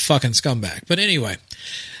 because he's a fucking scumbag. But anyway,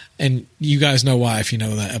 and you guys know why if you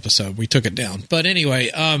know that episode. We took it down. But anyway,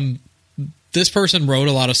 this person wrote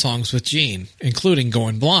a lot of songs with Gene, including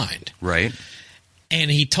Going Blind. Right. And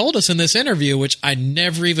he told us in this interview, which I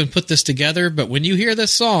never even put this together, but when you hear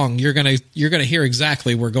this song, you're gonna hear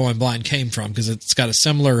exactly where Going Blind came from because it's got a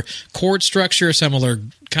similar chord structure, a similar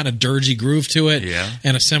kind of dirgy groove to it,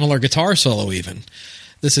 and a similar guitar solo even.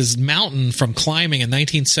 This is Mountain from Climbing in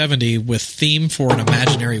 1970 with Theme for an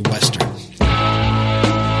Imaginary Western.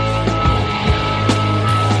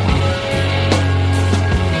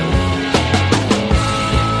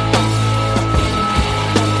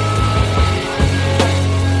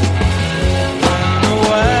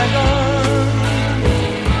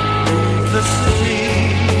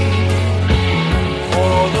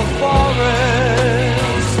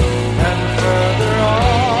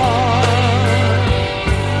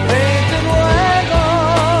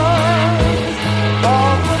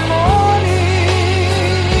 Morning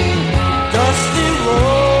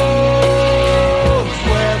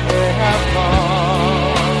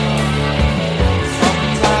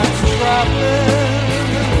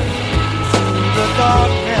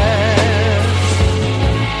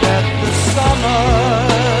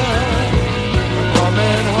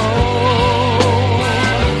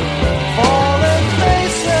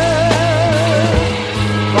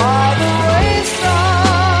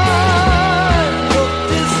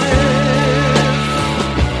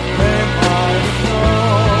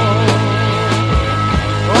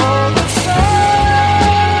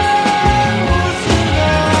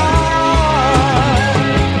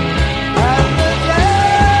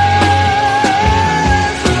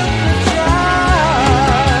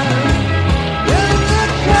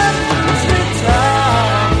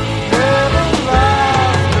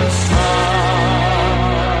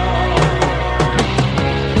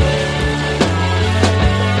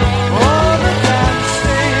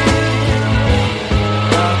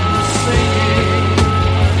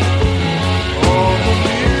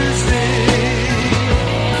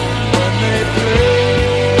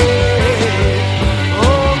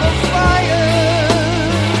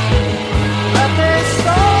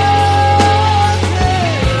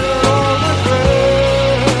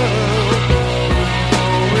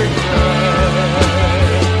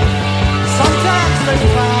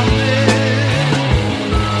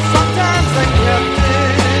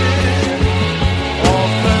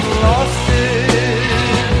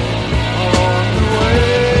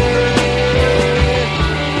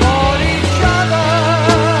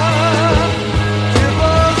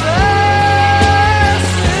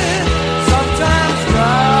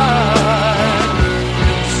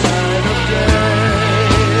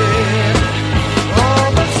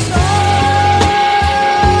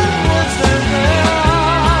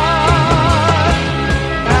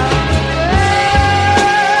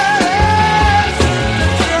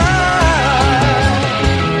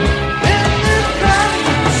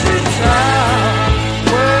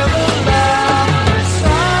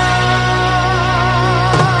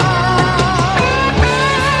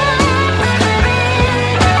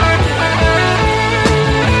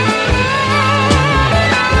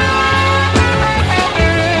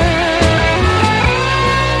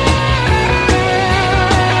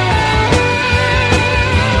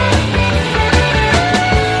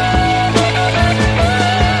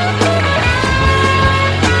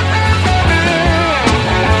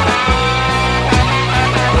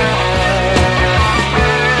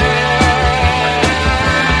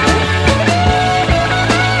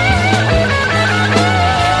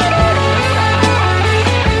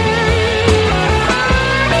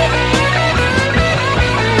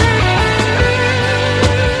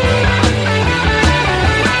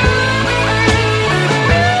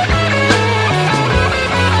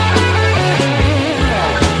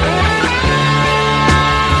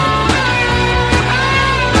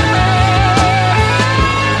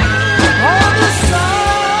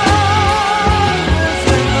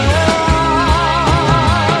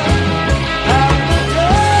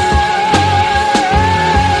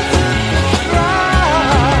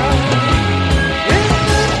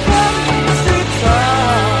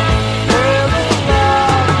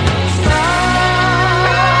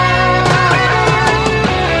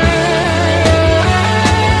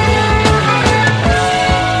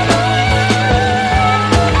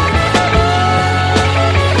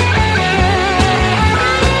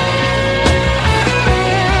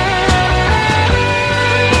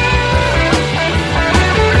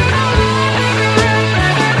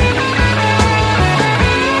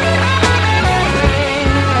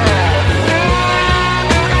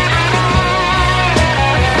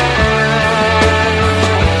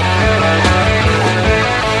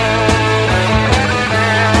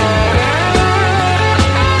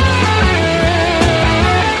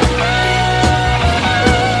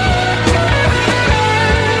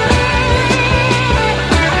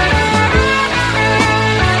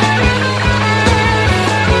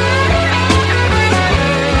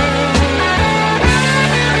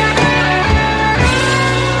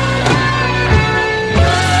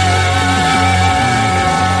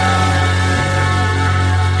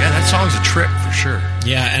sure.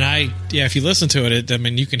 Yeah, and if you listen to it,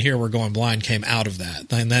 you can hear where Going Blind came out of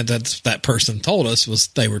that. And that's that person told us was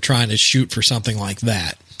they were trying to shoot for something like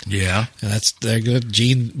that. Yeah. And that's good.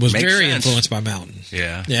 Gene was Makes very sense. influenced by Mountain.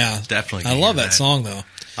 Yeah. Yeah. Definitely. I love that song, though.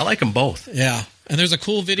 I like them both. Yeah. And there's a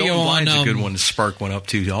cool video Going on... Blind's a good one to spark one up,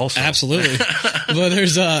 too, also. Absolutely. But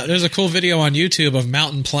there's a cool video on YouTube of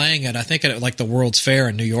Mountain playing it, I think at like the World's Fair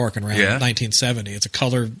in New York in around 1970. It's a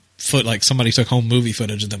color like somebody took home movie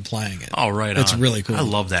footage of them playing it. Oh, right It's on. really cool. I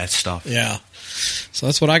love that stuff. Yeah. So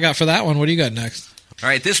that's what I got for that one. What do you got next? All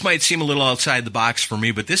right, this might seem a little outside the box for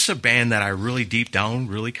me, but this is a band that I really deep down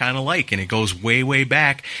really kind of like, and it goes way, way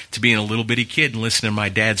back to being a little bitty kid and listening to my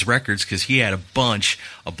dad's records because he had a bunch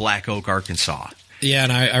of Black Oak, Arkansas. Yeah,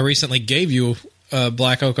 and I recently gave you a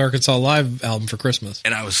Black Oak, Arkansas live album for Christmas.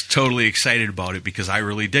 And I was totally excited about it because I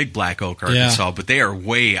really dig Black Oak, Arkansas, but they are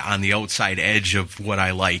way on the outside edge of what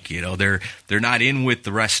I like. You know, they're not in with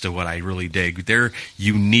the rest of what I really dig. They're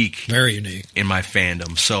unique. Very unique. In my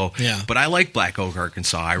fandom. So, yeah. But I like Black Oak,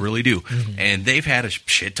 Arkansas. I really do. Mm-hmm. And they've had a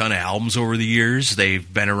shit ton of albums over the years.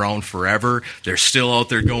 They've been around forever. They're still out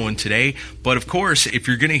there going today. But of course, if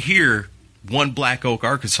you're going to hear one Black Oak,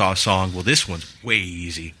 Arkansas song, well, this one's way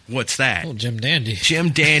easy. What's that? Oh, Jim Dandy. Jim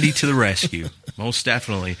Dandy to the rescue. Most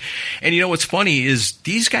definitely. And you know what's funny is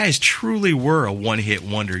these guys truly were a one-hit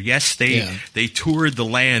wonder. Yes, they toured the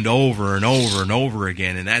land over and over and over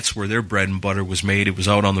again, and that's where their bread and butter was made. It was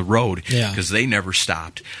out on the road because they never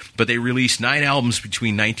stopped. But they released 9 albums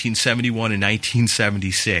between 1971 and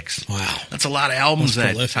 1976. Wow. That's a lot of albums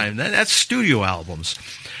That's that time. That's studio albums.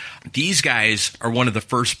 These guys are one of the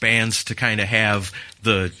first bands to kind of have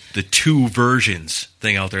the two versions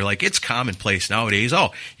thing out there. Like, it's commonplace nowadays.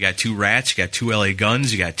 Oh, you got 2 Rats, you got 2 LA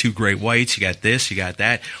Guns, you got 2 Great Whites, you got this, you got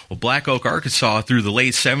that. Well, Black Oak, Arkansas, through the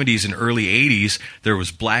late 70s and early 80s, there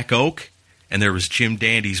was Black Oak and there was Jim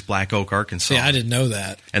Dandy's Black Oak, Arkansas. Yeah, I didn't know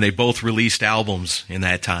that. And they both released albums in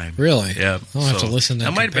that time. Really? Yeah. I'll have to listen to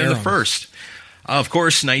that. Might have been the first. Of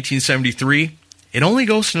course, 1973. It only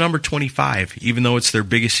goes to number 25, even though it's their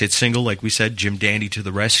biggest hit single. Like we said, Jim Dandy to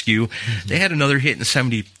the rescue. Mm-hmm. They had another hit in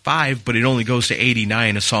 75, but it only goes to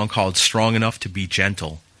 89, a song called Strong Enough to Be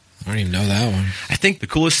Gentle. I don't even know that one. I think the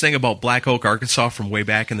coolest thing about Black Oak, Arkansas from way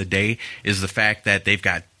back in the day is the fact that they've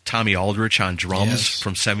got Tommy Aldrich on drums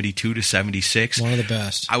from 72 to 76. One of the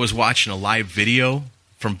best. I was watching a live video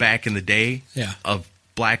from back in the day of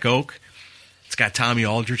Black Oak. It's got Tommy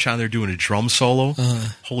Aldrich on there doing a drum solo.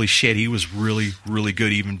 Holy shit, he was really, really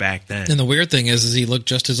good even back then. And the weird thing is he looked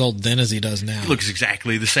just as old then as he does now. He looks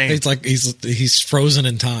exactly the same. It's like he's frozen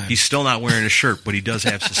in time. He's still not wearing a shirt, but he does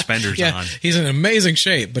have suspenders on. He's in amazing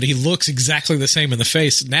shape, but he looks exactly the same in the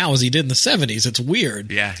face now as he did in the 70s. It's weird.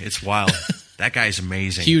 Yeah, it's wild. That guy's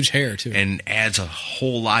amazing. Huge hair, too. And adds a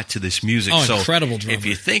whole lot to this music. Oh, so incredible drummer. If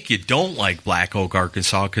you think you don't like Black Oak,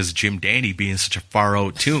 Arkansas, because Jim Dandy being such a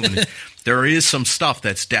far-out tune, there is some stuff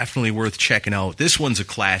that's definitely worth checking out. This one's a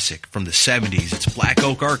classic from the 70s. It's Black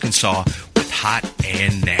Oak, Arkansas with Hot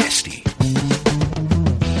and Nasty.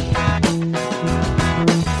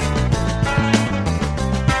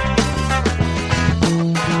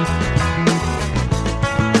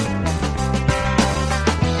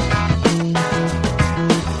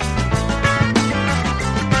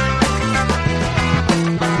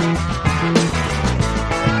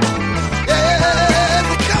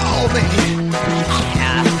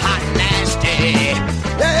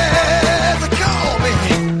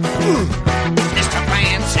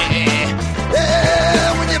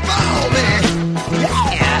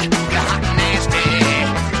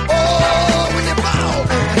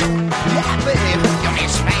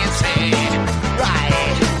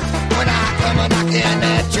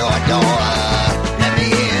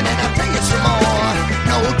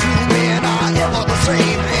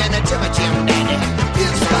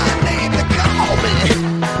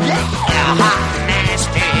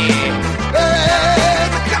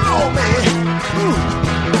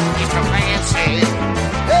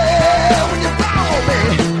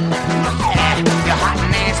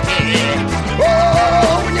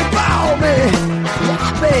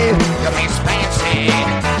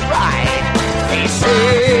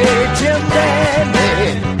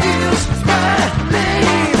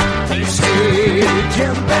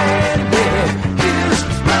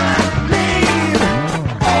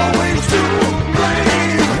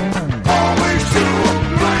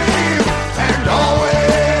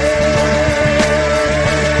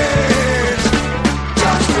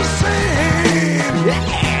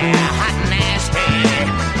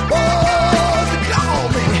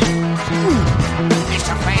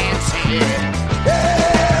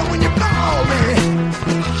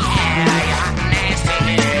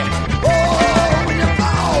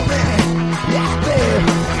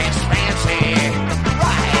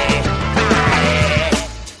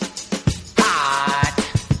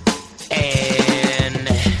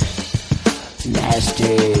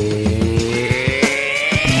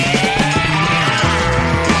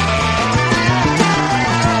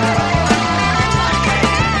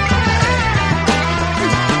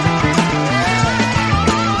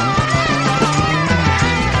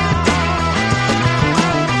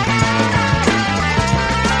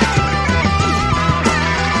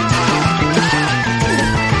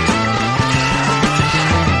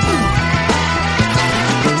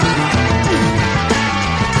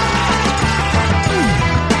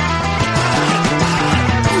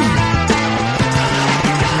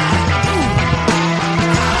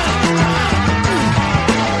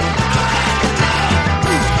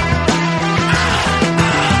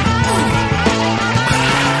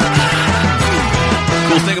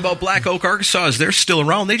 about Black Oak, Arkansas is they're still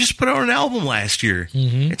around. They just put out an album last year.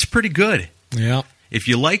 Mm-hmm. It's pretty good. Yeah. If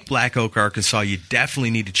you like Black Oak, Arkansas, you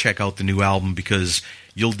definitely need to check out the new album because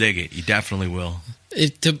you'll dig it. You definitely will.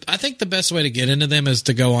 I think the best way to get into them is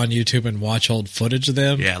to go on YouTube and watch old footage of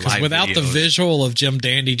them. Yeah, because without videos. the visual of Jim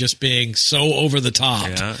Dandy just being so over the top,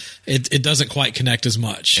 it doesn't quite connect as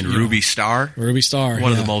much. And Ruby Starr,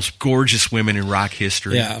 one of the most gorgeous women in rock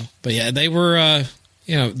history. Yeah, but yeah, they were.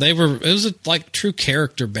 It was a like true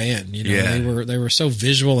character band. They were so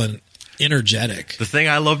visual and energetic. The thing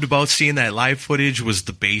I loved about seeing that live footage was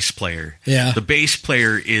the bass player. Yeah. The bass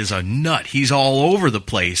player is a nut. He's all over the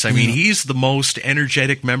place. I mean, he's the most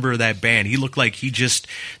energetic member of that band. He looked like he just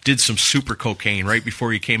did some super cocaine right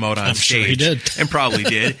before he came out on stage. Sure he did. And probably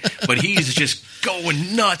did. But he's just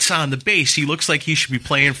going nuts on the bass. He looks like he should be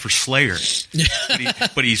playing for Slayer.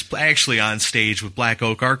 But he's actually on stage with Black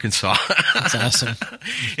Oak, Arkansas. That's awesome.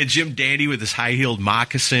 And Jim Dandy with his high-heeled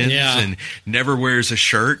moccasins and never wears a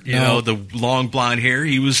shirt, you know, the long blonde hair.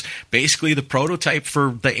 He was basically the prototype for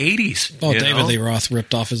the 80s. Oh, David Lee Roth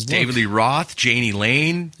ripped off his look. David Lee Roth, Janie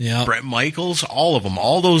Lane, Bret Michaels, all of them.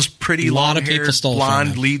 All those pretty long-haired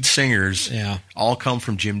blonde lead singers all come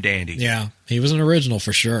from Jim Dandy. Yeah, he was an original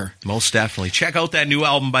for sure. Most definitely. Check out that new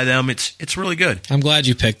album by them. It's really good. I'm glad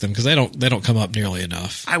you picked them because they don't come up nearly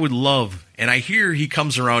enough. I would love, and I hear he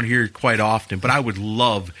comes around here quite often, but I would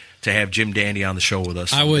love to have Jim Dandy on the show with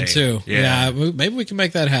us someday. I would too. Yeah, maybe we can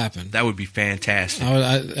make that happen. That would be fantastic.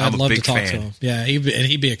 I'd love to talk to him. Yeah,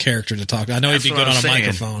 he'd be a character to talk to. I know he'd be good on a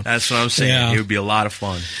microphone. That's what I'm saying. Yeah. It would be a lot of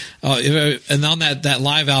fun. And on that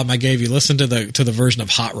live album I gave you, listen to the version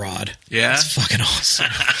of Hot Rod. Yeah, it's fucking awesome.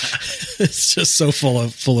 It's just so full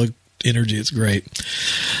of energy. It's great.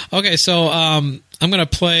 Okay, so I'm gonna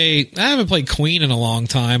play. I haven't played Queen in a long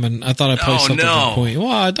time, and I thought I'd play something from Queen.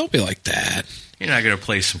 Well, don't be like that. You're not going to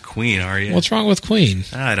play some Queen, are you? What's wrong with Queen?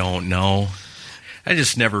 I don't know. I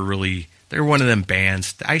just never really... They're one of them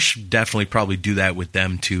bands. I should definitely probably do that with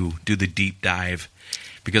them to do the deep dive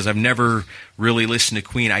because I've never really listened to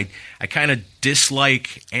Queen. I kind of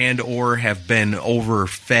dislike and or have been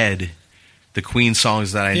overfed the Queen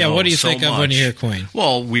songs that I know so much. Yeah, what do you think of when you hear Queen?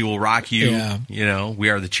 Well, We Will Rock You. Yeah. We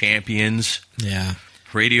Are the Champions. Yeah.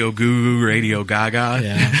 Radio Goo Goo, Radio Gaga.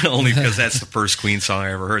 Yeah. Only because that's the first Queen song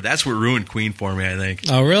I ever heard. That's what ruined Queen for me, I think.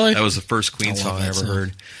 Oh, really? That was the first Queen song I ever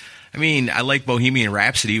heard. I mean, I like Bohemian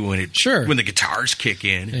Rhapsody when the guitars kick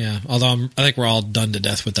in. Yeah, although I think we're all done to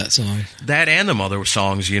death with that song. That and them other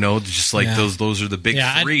songs, just like those are the big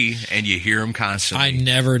three, and you hear them constantly. I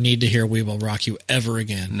never need to hear "We Will Rock You" ever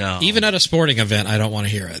again. No, even at a sporting event, I don't want to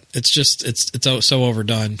hear it. It's just it's so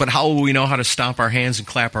overdone. But how will we know how to stomp our hands and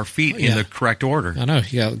clap our feet in the correct order? I know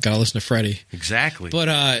you got to listen to Freddie. Exactly.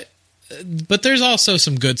 But there's also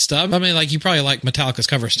some good stuff. I mean, like you probably like Metallica's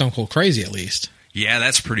cover of "Stone Cold Crazy" at least. Yeah,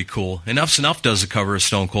 that's pretty cool. Enough's Enough does a cover of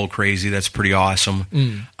Stone Cold Crazy. That's pretty awesome.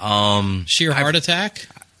 Sheer Heart Attack?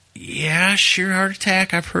 Yeah, Sheer Heart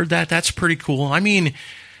Attack. I've heard that. That's pretty cool. I mean,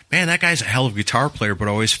 man, that guy's a hell of a guitar player, but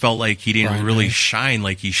I always felt like he didn't really shine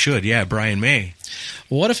like he should. Yeah, Brian May.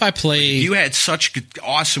 Well, what if I played... You had such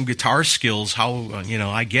awesome guitar skills. How,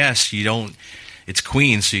 I guess you don't... It's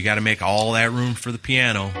Queen, so you got to make all that room for the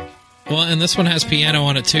piano. Well, and this one has piano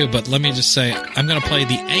on it too, but let me just say, I'm going to play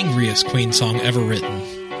the angriest Queen song ever written.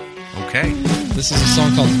 Okay. This is a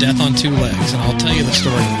song called Death on Two Legs, and I'll tell you the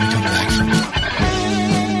story when we come back from it.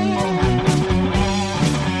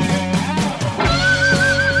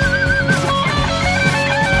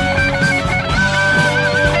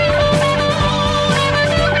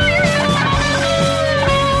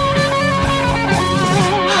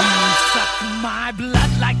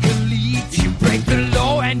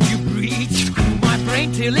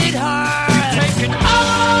 Till it hurts. You've taken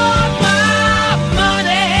all my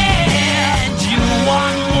money and you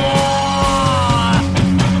want more.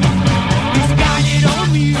 You've got it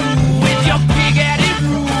on you with your pig-headed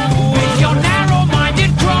rule, with your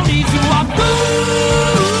narrow-minded cronies who are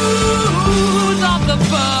fools of the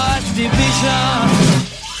first division.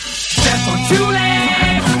 Death on two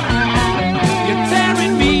legs, you're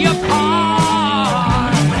tearing me apart.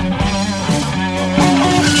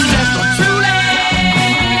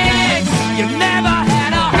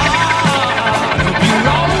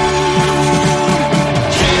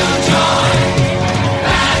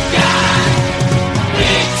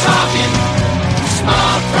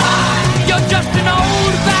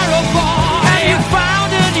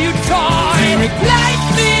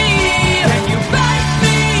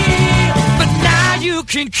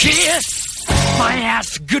 Can kiss my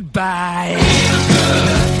ass goodbye. Feel good,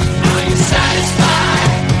 are you satisfied?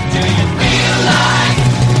 Do you feel like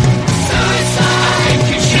suicide?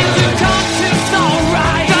 Cause if your conscience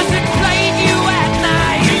alright, does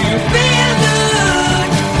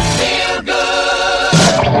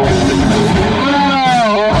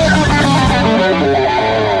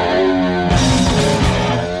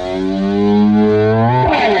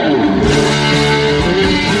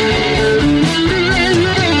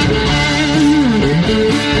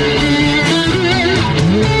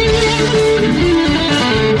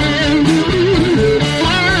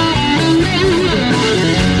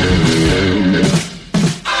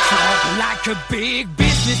Like a big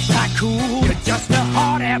business tycoon, you're just a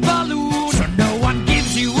hot air balloon, so no one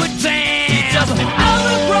gives you a damn. You're just an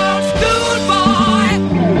overgrown schoolboy.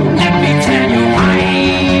 Let me tell you right.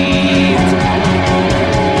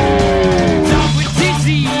 Done with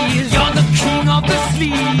disease, you're the king of the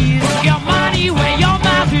sleaze. Put your money where your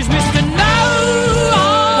mouth is, Mr. No.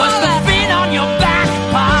 What's the fin on your back?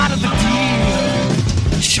 Part of the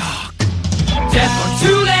deal. Shark. Death on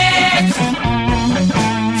two legs.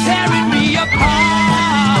 Tearing me apart.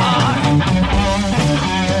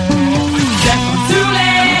 Death on two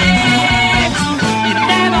legs. You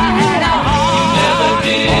never had a heart. You never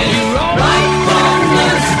did. You're right from the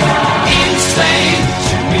start. Insane.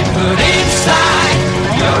 Should be put inside.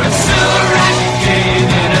 You're a sewer kid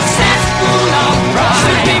in a cesspool of pride.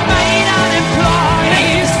 Should be made unemployed.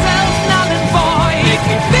 Make yourself null and void. Make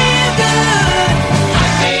me feel good. I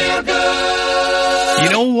feel good. You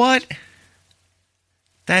know what?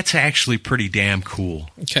 That's actually pretty damn cool.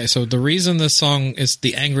 Okay, so the reason this song is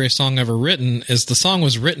the angriest song ever written is the song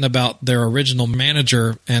was written about their original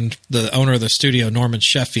manager and the owner of the studio, Norman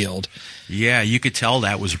Sheffield. Yeah, you could tell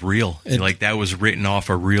that was real. Like that was written off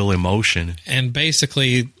a real emotion. And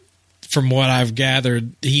basically, from what I've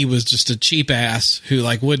gathered, he was just a cheap ass who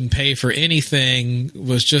like wouldn't pay for anything,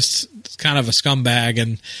 was just kind of a scumbag,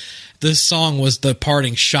 and this song was the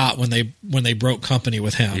parting shot when they broke company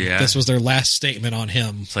with him. Yeah. This was their last statement on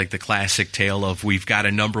him. It's like the classic tale of we've got a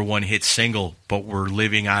 #1 hit single, but we're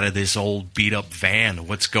living out of this old beat up van.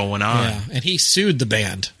 What's going on? Yeah, and he sued the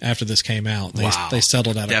band after this came out. They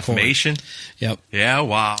settled out of court. Defamation? Yep. Yeah,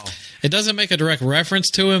 wow. It doesn't make a direct reference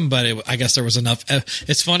to him, but I guess there was enough.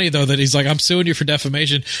 It's funny, though, that he's like, I'm suing you for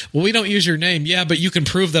defamation. Well, we don't use your name. Yeah, but you can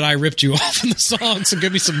prove that I ripped you off in the song, so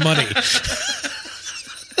give me some money.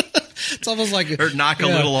 It's almost like... Or knock a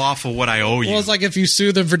little off of what I owe you. Well, it's like if you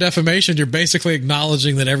sue them for defamation, you're basically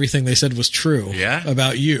acknowledging that everything they said was true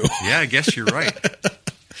about you. Yeah, I guess you're right.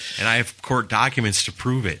 And I have court documents to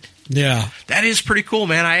prove it. Yeah. That is pretty cool,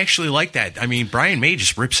 man. I actually like that. I mean, Brian May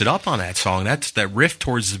just rips it up on that song. That riff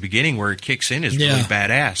towards the beginning where it kicks in is really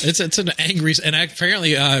badass. It's an angry... And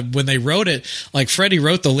apparently when they wrote it, like Freddie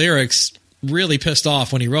wrote the lyrics... really pissed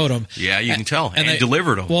off when he wrote them. Yeah, you can tell. And they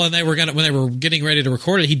delivered them. Well, and when they were getting ready to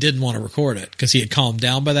record it, he didn't want to record it because he had calmed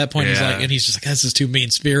down by that point. Yeah. He's just like, this is too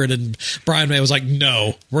mean-spirited. And Brian May was like,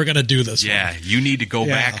 no, we're going to do this one. You need to go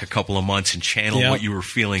back a couple of months and channel what you were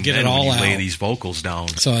feeling Get then it all when you lay out. these vocals down.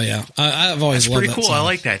 So, yeah, I've always loved that. That's pretty cool. song. I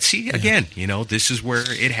like that. See, again, this is where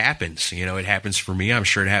it happens. It happens for me. I'm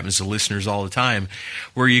sure it happens to listeners all the time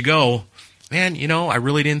where you go, man, I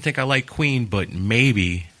really didn't think I liked Queen, but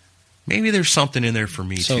maybe there's something in there for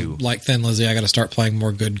me, too. So, like Thin Lizzy, I got to start playing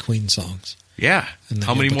more good Queen songs. Yeah.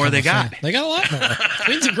 How many more they got? They got a lot more.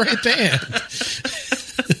 Queen's a great band.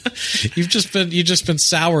 You've just been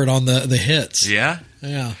soured on the hits. Yeah?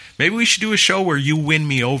 Yeah. Maybe we should do a show where you win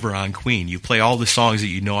me over on Queen. You play all the songs that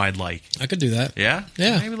you know I'd like. I could do that. Yeah?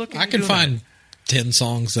 Yeah. Maybe I could find 10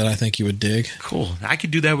 songs that I think you would dig. Cool. I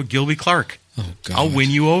could do that with Gilby Clarke. Oh, God. I'll win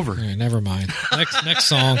you over. All right, never mind. Next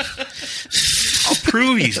song. I'll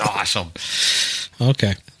prove he's awesome.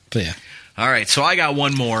 Okay. But yeah. All right, so I got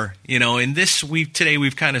one more. In this today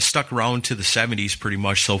we've kind of stuck around to the 70s pretty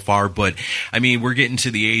much so far, but I mean, we're getting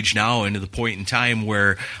to the age now and to the point in time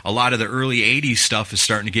where a lot of the early 80s stuff is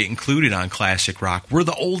starting to get included on classic rock. We're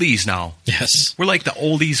the oldies now. Yes. We're like the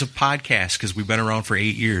oldies of podcasts because we've been around for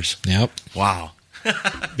 8 years. Yep. Wow.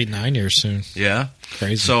 Be 9 years soon. Yeah.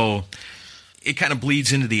 Crazy. So it kind of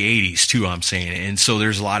bleeds into the 80s too, I'm saying. And so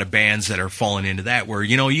there's a lot of bands that are falling into that where,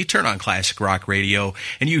 you turn on classic rock radio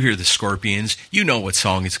and you hear the Scorpions, you know what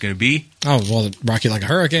song it's going to be. Oh, well, Rocky Like a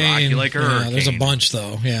Hurricane. Rocky Like a Hurricane. There's a bunch,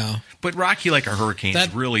 though, yeah. But Rocky Like a Hurricane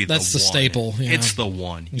is really that's the the one. staple. Yeah. It's the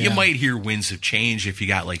one. Yeah. You might hear Winds of Change if you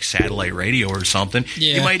got like satellite radio or something.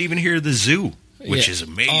 Yeah. You might even hear The Zoo, which is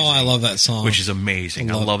amazing. Oh, I love that song. Which is amazing.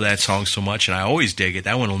 I love that song so much, and I always dig it.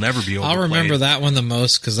 That one will never be overplayed. I'll remember that one the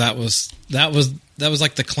most because that was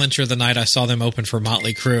like the clincher the night I saw them open for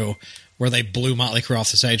Motley Crue, where they blew Motley Crue off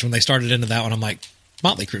the stage. When they started into that one, I'm like,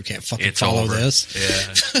 Motley Crue can't fucking follow this.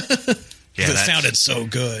 Yeah. Yeah, it sounded so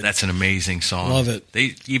good. That's an amazing song. Love it.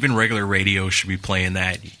 Even regular radio should be playing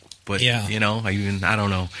that. But, yeah. I don't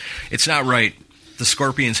know. It's not right. The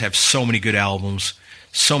Scorpions have so many good albums,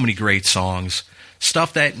 so many great songs,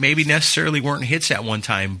 stuff that maybe necessarily weren't hits at one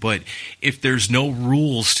time. But if there's no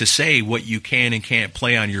rules to say what you can and can't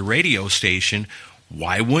play on your radio station,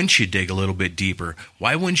 why wouldn't you dig a little bit deeper?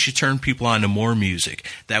 Why wouldn't you turn people on to more music?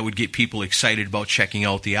 That would get people excited about checking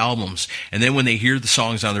out the albums. And then when they hear the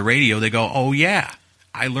songs on the radio, they go, oh yeah,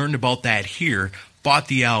 I learned about that here, bought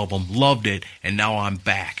the album, loved it, and now I'm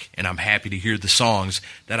back. And I'm happy to hear the songs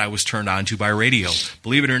that I was turned on to by radio.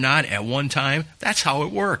 Believe it or not, at one time, that's how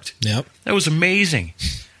it worked. Yep. That was amazing.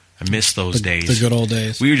 I miss those days. The good old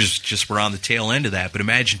days. We were just were on the tail end of that. But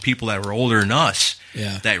imagine people that were older than us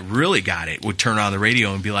that really got it would turn on the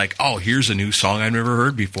radio and be like, oh, here's a new song I've never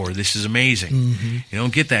heard before. This is amazing. Mm-hmm. You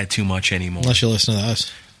don't get that too much anymore. Unless you listen to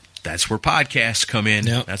us. That's where podcasts come in.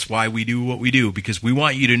 Yep. That's why we do what we do, because we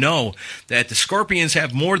want you to know that the Scorpions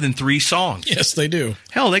have more than 3 songs. Yes, they do.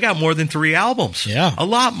 Hell, they got more than 3 albums. Yeah. A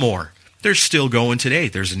lot more. They're still going today.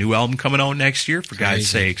 There's a new album coming out next year, for God's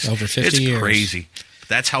sakes. Over 50 years. It's crazy. But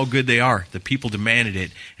that's how good they are. The people demanded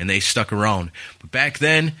it, and they stuck around. But back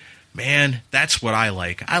then, man, that's what I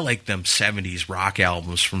like. I like them 70s rock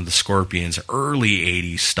albums from the Scorpions, early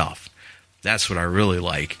 80s stuff. That's what I really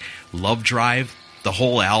like. Love Drive, the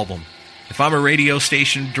whole album. If I'm a radio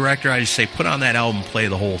station director, I just say, put on that album, play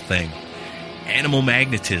the whole thing. Animal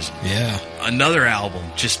Magnetism. Yeah. Another album,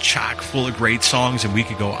 just chock full of great songs, and we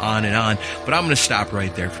could go on and on. But I'm going to stop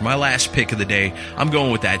right there. For my last pick of the day, I'm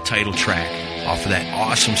going with that title track off of that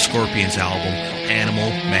awesome Scorpions album, Animal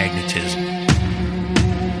Magnetism.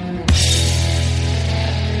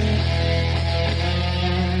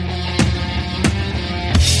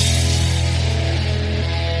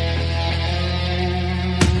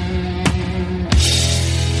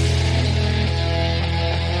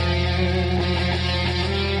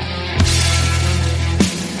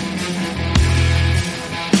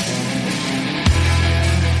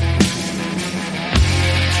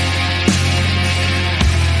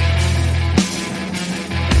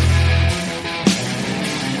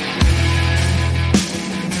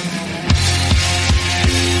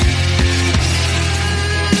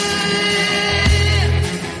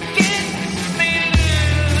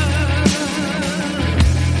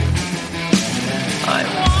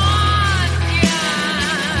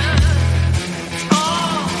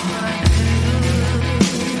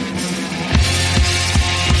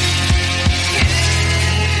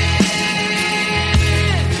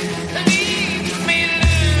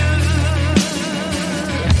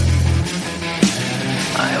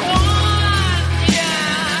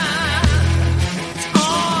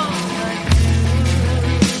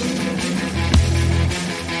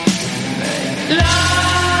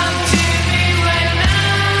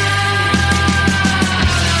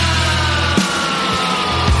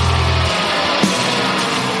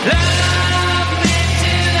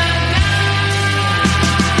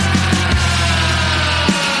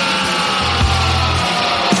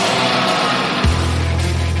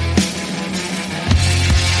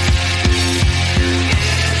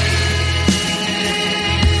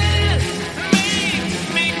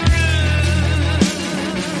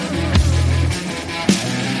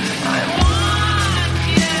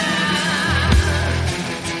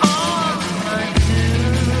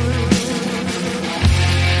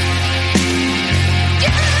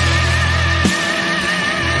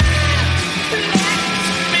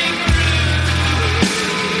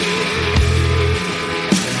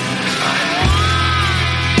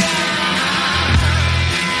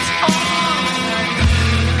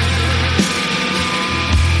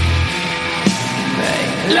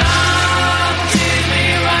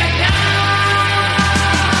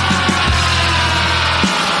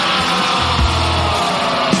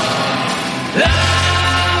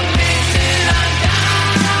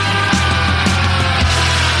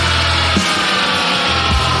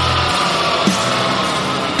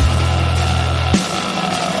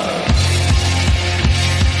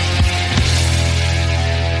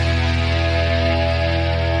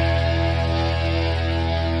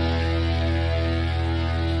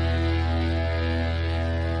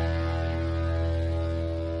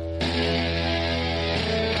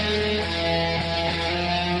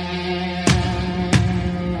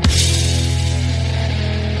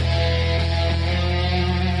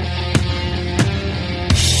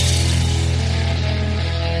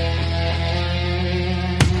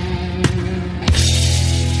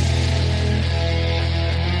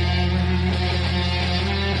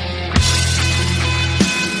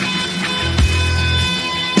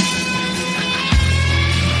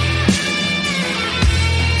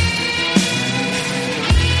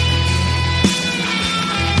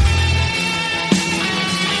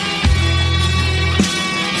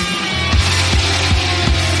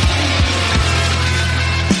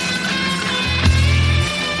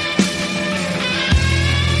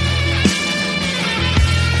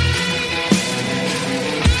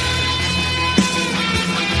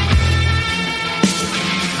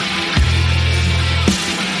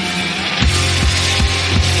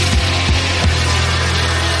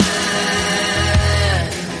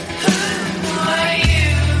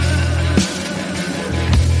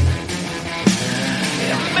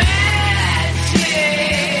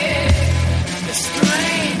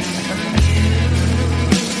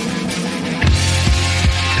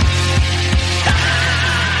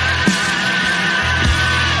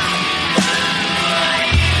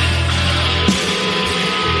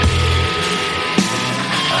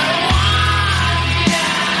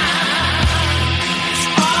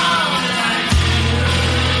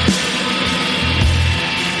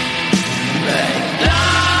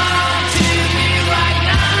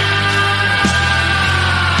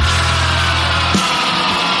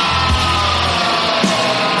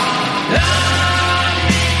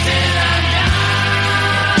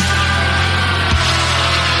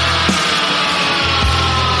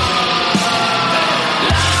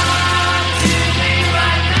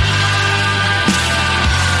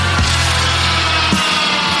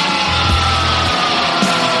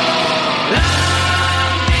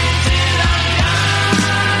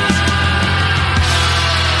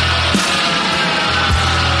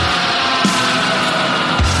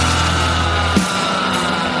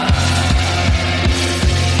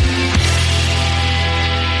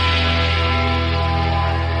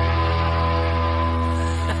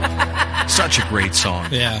 great song.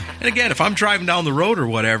 Yeah. And again, if I'm driving down the road or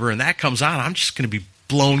whatever and that comes on, I'm just going to be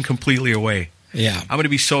blown completely away. Yeah. I'm going to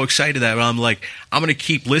be so excited that I'm going to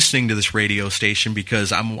keep listening to this radio station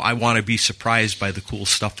because I want to be surprised by the cool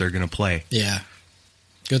stuff they're going to play. Yeah.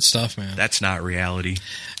 Good stuff, man. That's not reality.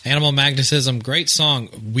 Animal Magnetism, great song,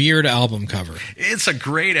 weird album cover. It's a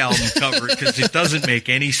great album cover because it doesn't make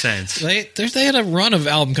any sense. They had a run of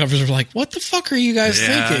album covers where like, what the fuck are you guys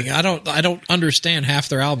Yeah. thinking? I don't understand half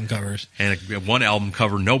their album covers. And one album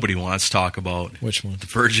cover nobody wants to talk about. Which one? The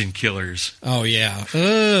Virgin Killers. Oh yeah.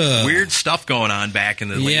 Ugh. Weird stuff going on back in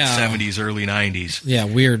the late Yeah. 70s, early 90s. Yeah,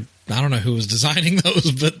 weird. I don't know who was designing those,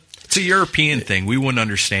 but It's a European thing. We wouldn't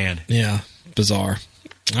understand. yeah, bizarre.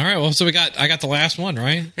 All right, well, so I got the last one,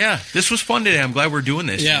 right? Yeah, this was fun today. I'm glad we're doing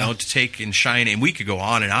this, Yeah. to take and shine. And we could go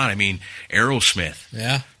on and on. I mean, Aerosmith.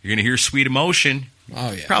 Yeah. You're going to hear Sweet Emotion.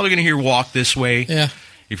 Oh yeah. Probably going to hear Walk This Way. Yeah.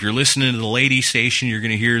 If you're listening to the Lady Station, you're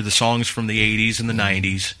going to hear the songs from the 80s and the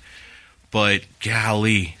 90s. But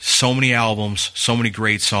golly, so many albums, so many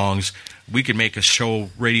great songs. We could make a show,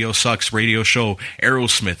 Radio Sucks radio show,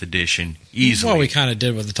 Aerosmith edition, easily. Well, we kind of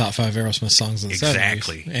did with the top 5 Aerosmith songs in the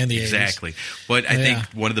 70s and the 80s. Exactly. But I Yeah. think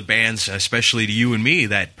one of the bands, especially to you and me,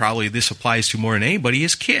 that probably this applies to more than anybody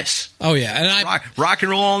is Kiss. Oh yeah, and Rock and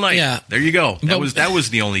Roll All Night. Yeah. There you go. But- That was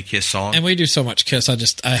the only Kiss song. and we do so much Kiss,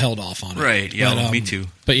 I held off on it. Right, yeah, But, me too.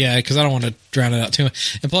 But yeah, because I don't want to drown it out too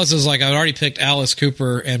much. And plus, it was like I'd already picked Alice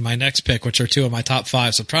Cooper and my next pick, which are 2 of my top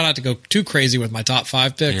 5. So try not to go too crazy with my top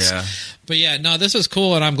 5 picks. Yeah. But yeah, no, this is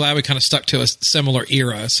cool, and I'm glad we kind of stuck to a similar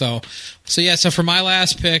era. So yeah. So for my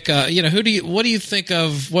last pick, what do you think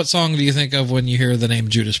of? What song do you think of when you hear the name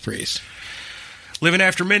Judas Priest? Living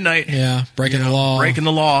After Midnight. Yeah, Breaking the Law. Breaking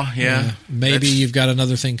the Law, yeah. Maybe That's- you've got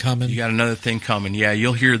another thing coming. You got another thing coming. Yeah,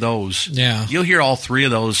 you'll hear those. Yeah. You'll hear all 3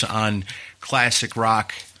 of those on classic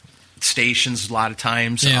rock stations a lot of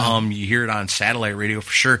times. Yeah. You hear it on satellite radio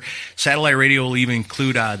for sure. Satellite radio will even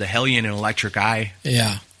include the Hellion and Electric Eye.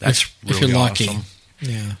 Yeah, That's if really you're lucky. awesome.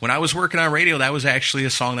 Yeah. When I was working on radio, that was actually a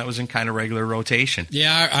song that was in kind of regular rotation.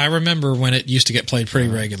 Yeah, I remember when it used to get played pretty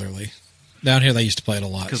regularly. Down here, they used to play it a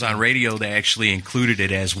lot. Because on radio, they actually included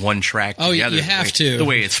it as one track Oh, together. you have to. The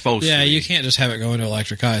way it's supposed to. Yeah, be. you can't just have it go into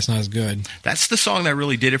Electric Eye. It's not as good. That's the song that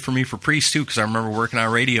really did it for me for Priest, too, because I remember working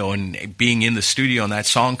on radio and being in the studio and that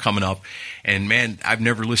song coming up. And, man, I've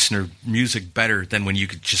never listened to music better than when you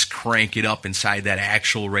could just crank it up inside that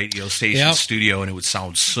actual radio station Yep. studio and it would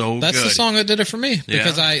sound so That's good. the song that did it for me. Yeah.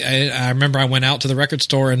 Because I remember I went out to the record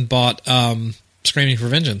store and bought Screaming for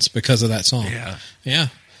Vengeance because of that song. Yeah. Yeah.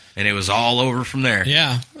 And it was all over from there.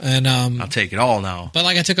 Yeah. And I'll take it all now. but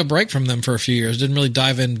like I took a break from them for a few years, didn't really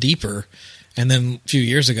dive in deeper, and then a few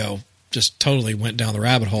years ago just totally went down the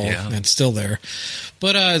rabbit hole Yeah. and still there.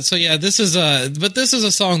 But so yeah, this is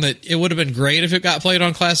a song that it would have been great if it got played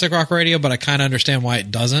on classic rock radio, but I kind of understand why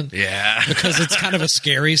it doesn't. Yeah. Because it's kind of a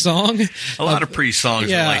scary song. A lot of Priest songs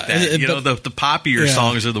yeah, are like that. but- The poppier Yeah.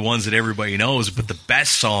 songs are the ones that everybody knows, but the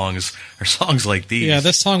best songs are songs like these. Yeah,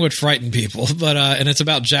 this song would frighten people, but and it's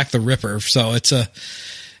about Jack the Ripper, so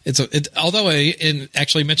although I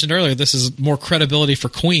actually mentioned earlier, this is more credibility for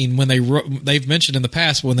Queen when they've mentioned in the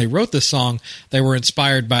past when they wrote this song, they were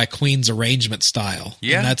inspired by Queen's arrangement style.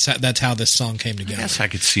 Yeah. And that's how this song came together. Yes, I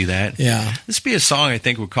could see that. Yeah. This would be a song I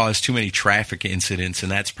think would cause too many traffic incidents,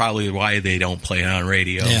 and that's probably why they don't play it on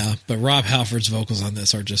radio. Yeah, but Rob Halford's vocals on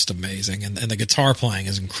this are just amazing, and the guitar playing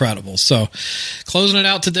is incredible. So, closing it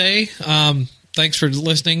out today, thanks for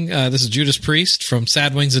listening. This is Judas Priest from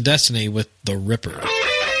Sad Wings of Destiny with The Ripper.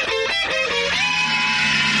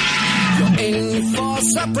 You're in for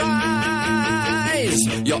surprise.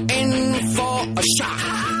 You're in for a shock.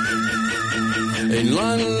 In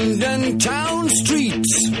London town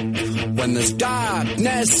streets, when there's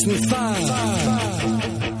darkness and fire,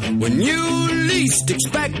 when you least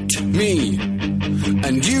expect me,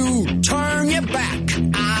 and you turn your back,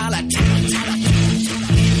 I'll attack.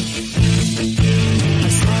 I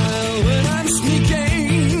smile when I'm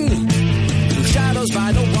sneaking through shadows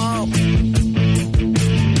by the wall.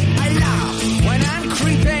 When I'm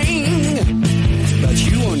creeping, but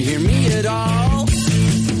you won't hear me at all.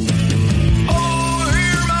 Oh,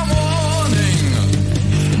 hear my warning.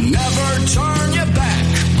 Never turn your back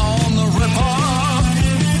on the Ripper.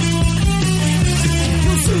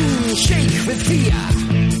 You'll soon shake with fear,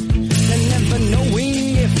 and never knowing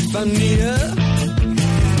if I'm near.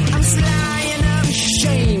 I'm sly and I'm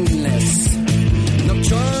shameless,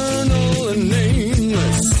 nocturnal and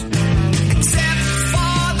nameless. Except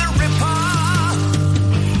for the Ripper,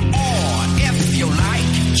 or if you like,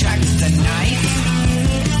 Jack the Knife.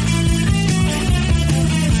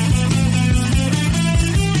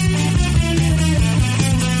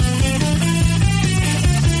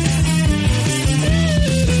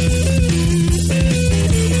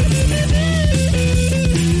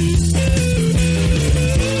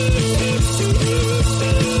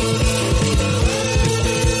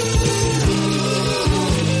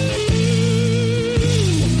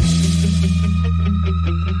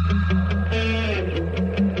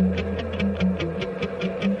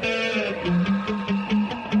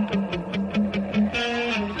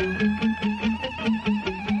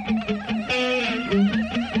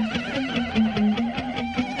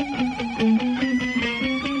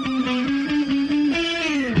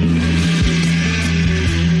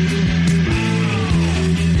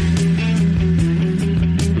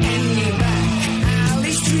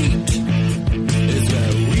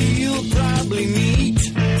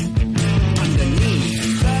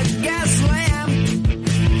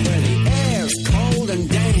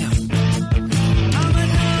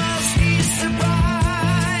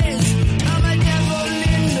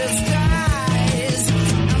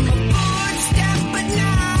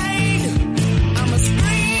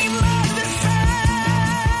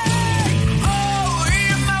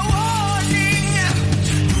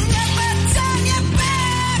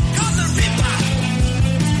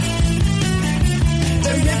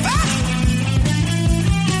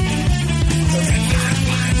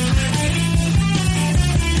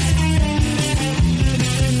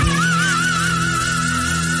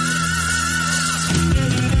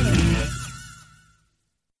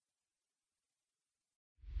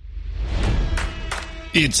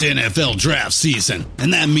 It's NFL draft season,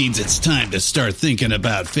 and that means it's time to start thinking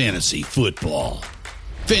about fantasy football.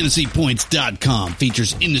 FantasyPoints.com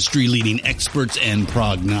features industry-leading experts and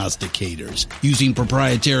prognosticators using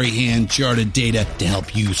proprietary hand-charted data to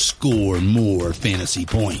help you score more fantasy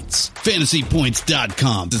points.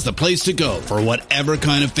 FantasyPoints.com is the place to go for whatever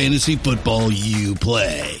kind of fantasy football you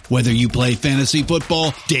play. Whether you play fantasy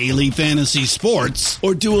football, daily fantasy sports,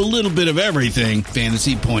 or do a little bit of everything,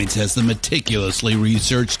 Fantasy Points has the meticulously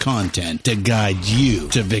researched content to guide you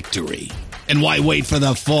to victory. And why wait for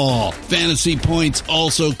the fall? Fantasy Points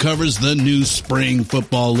also covers the new spring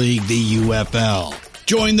football league, the UFL.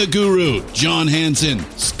 Join the guru, John Hansen,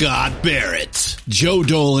 Scott Barrett, Joe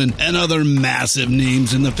Dolan, and other massive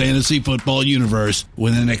names in the fantasy football universe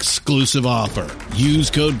with an exclusive offer. Use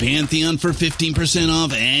code Pantheon for 15%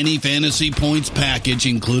 off any Fantasy Points package,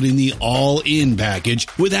 including the all-in package,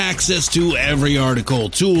 with access to every article,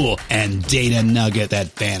 tool, and data nugget that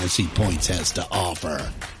Fantasy Points has to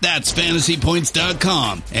offer. That's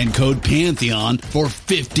FantasyPoints.com and code Pantheon for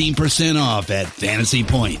 15% off at Fantasy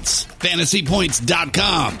Points.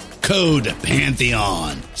 FantasyPoints.com, code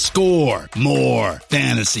Pantheon. Score more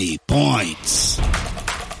fantasy points.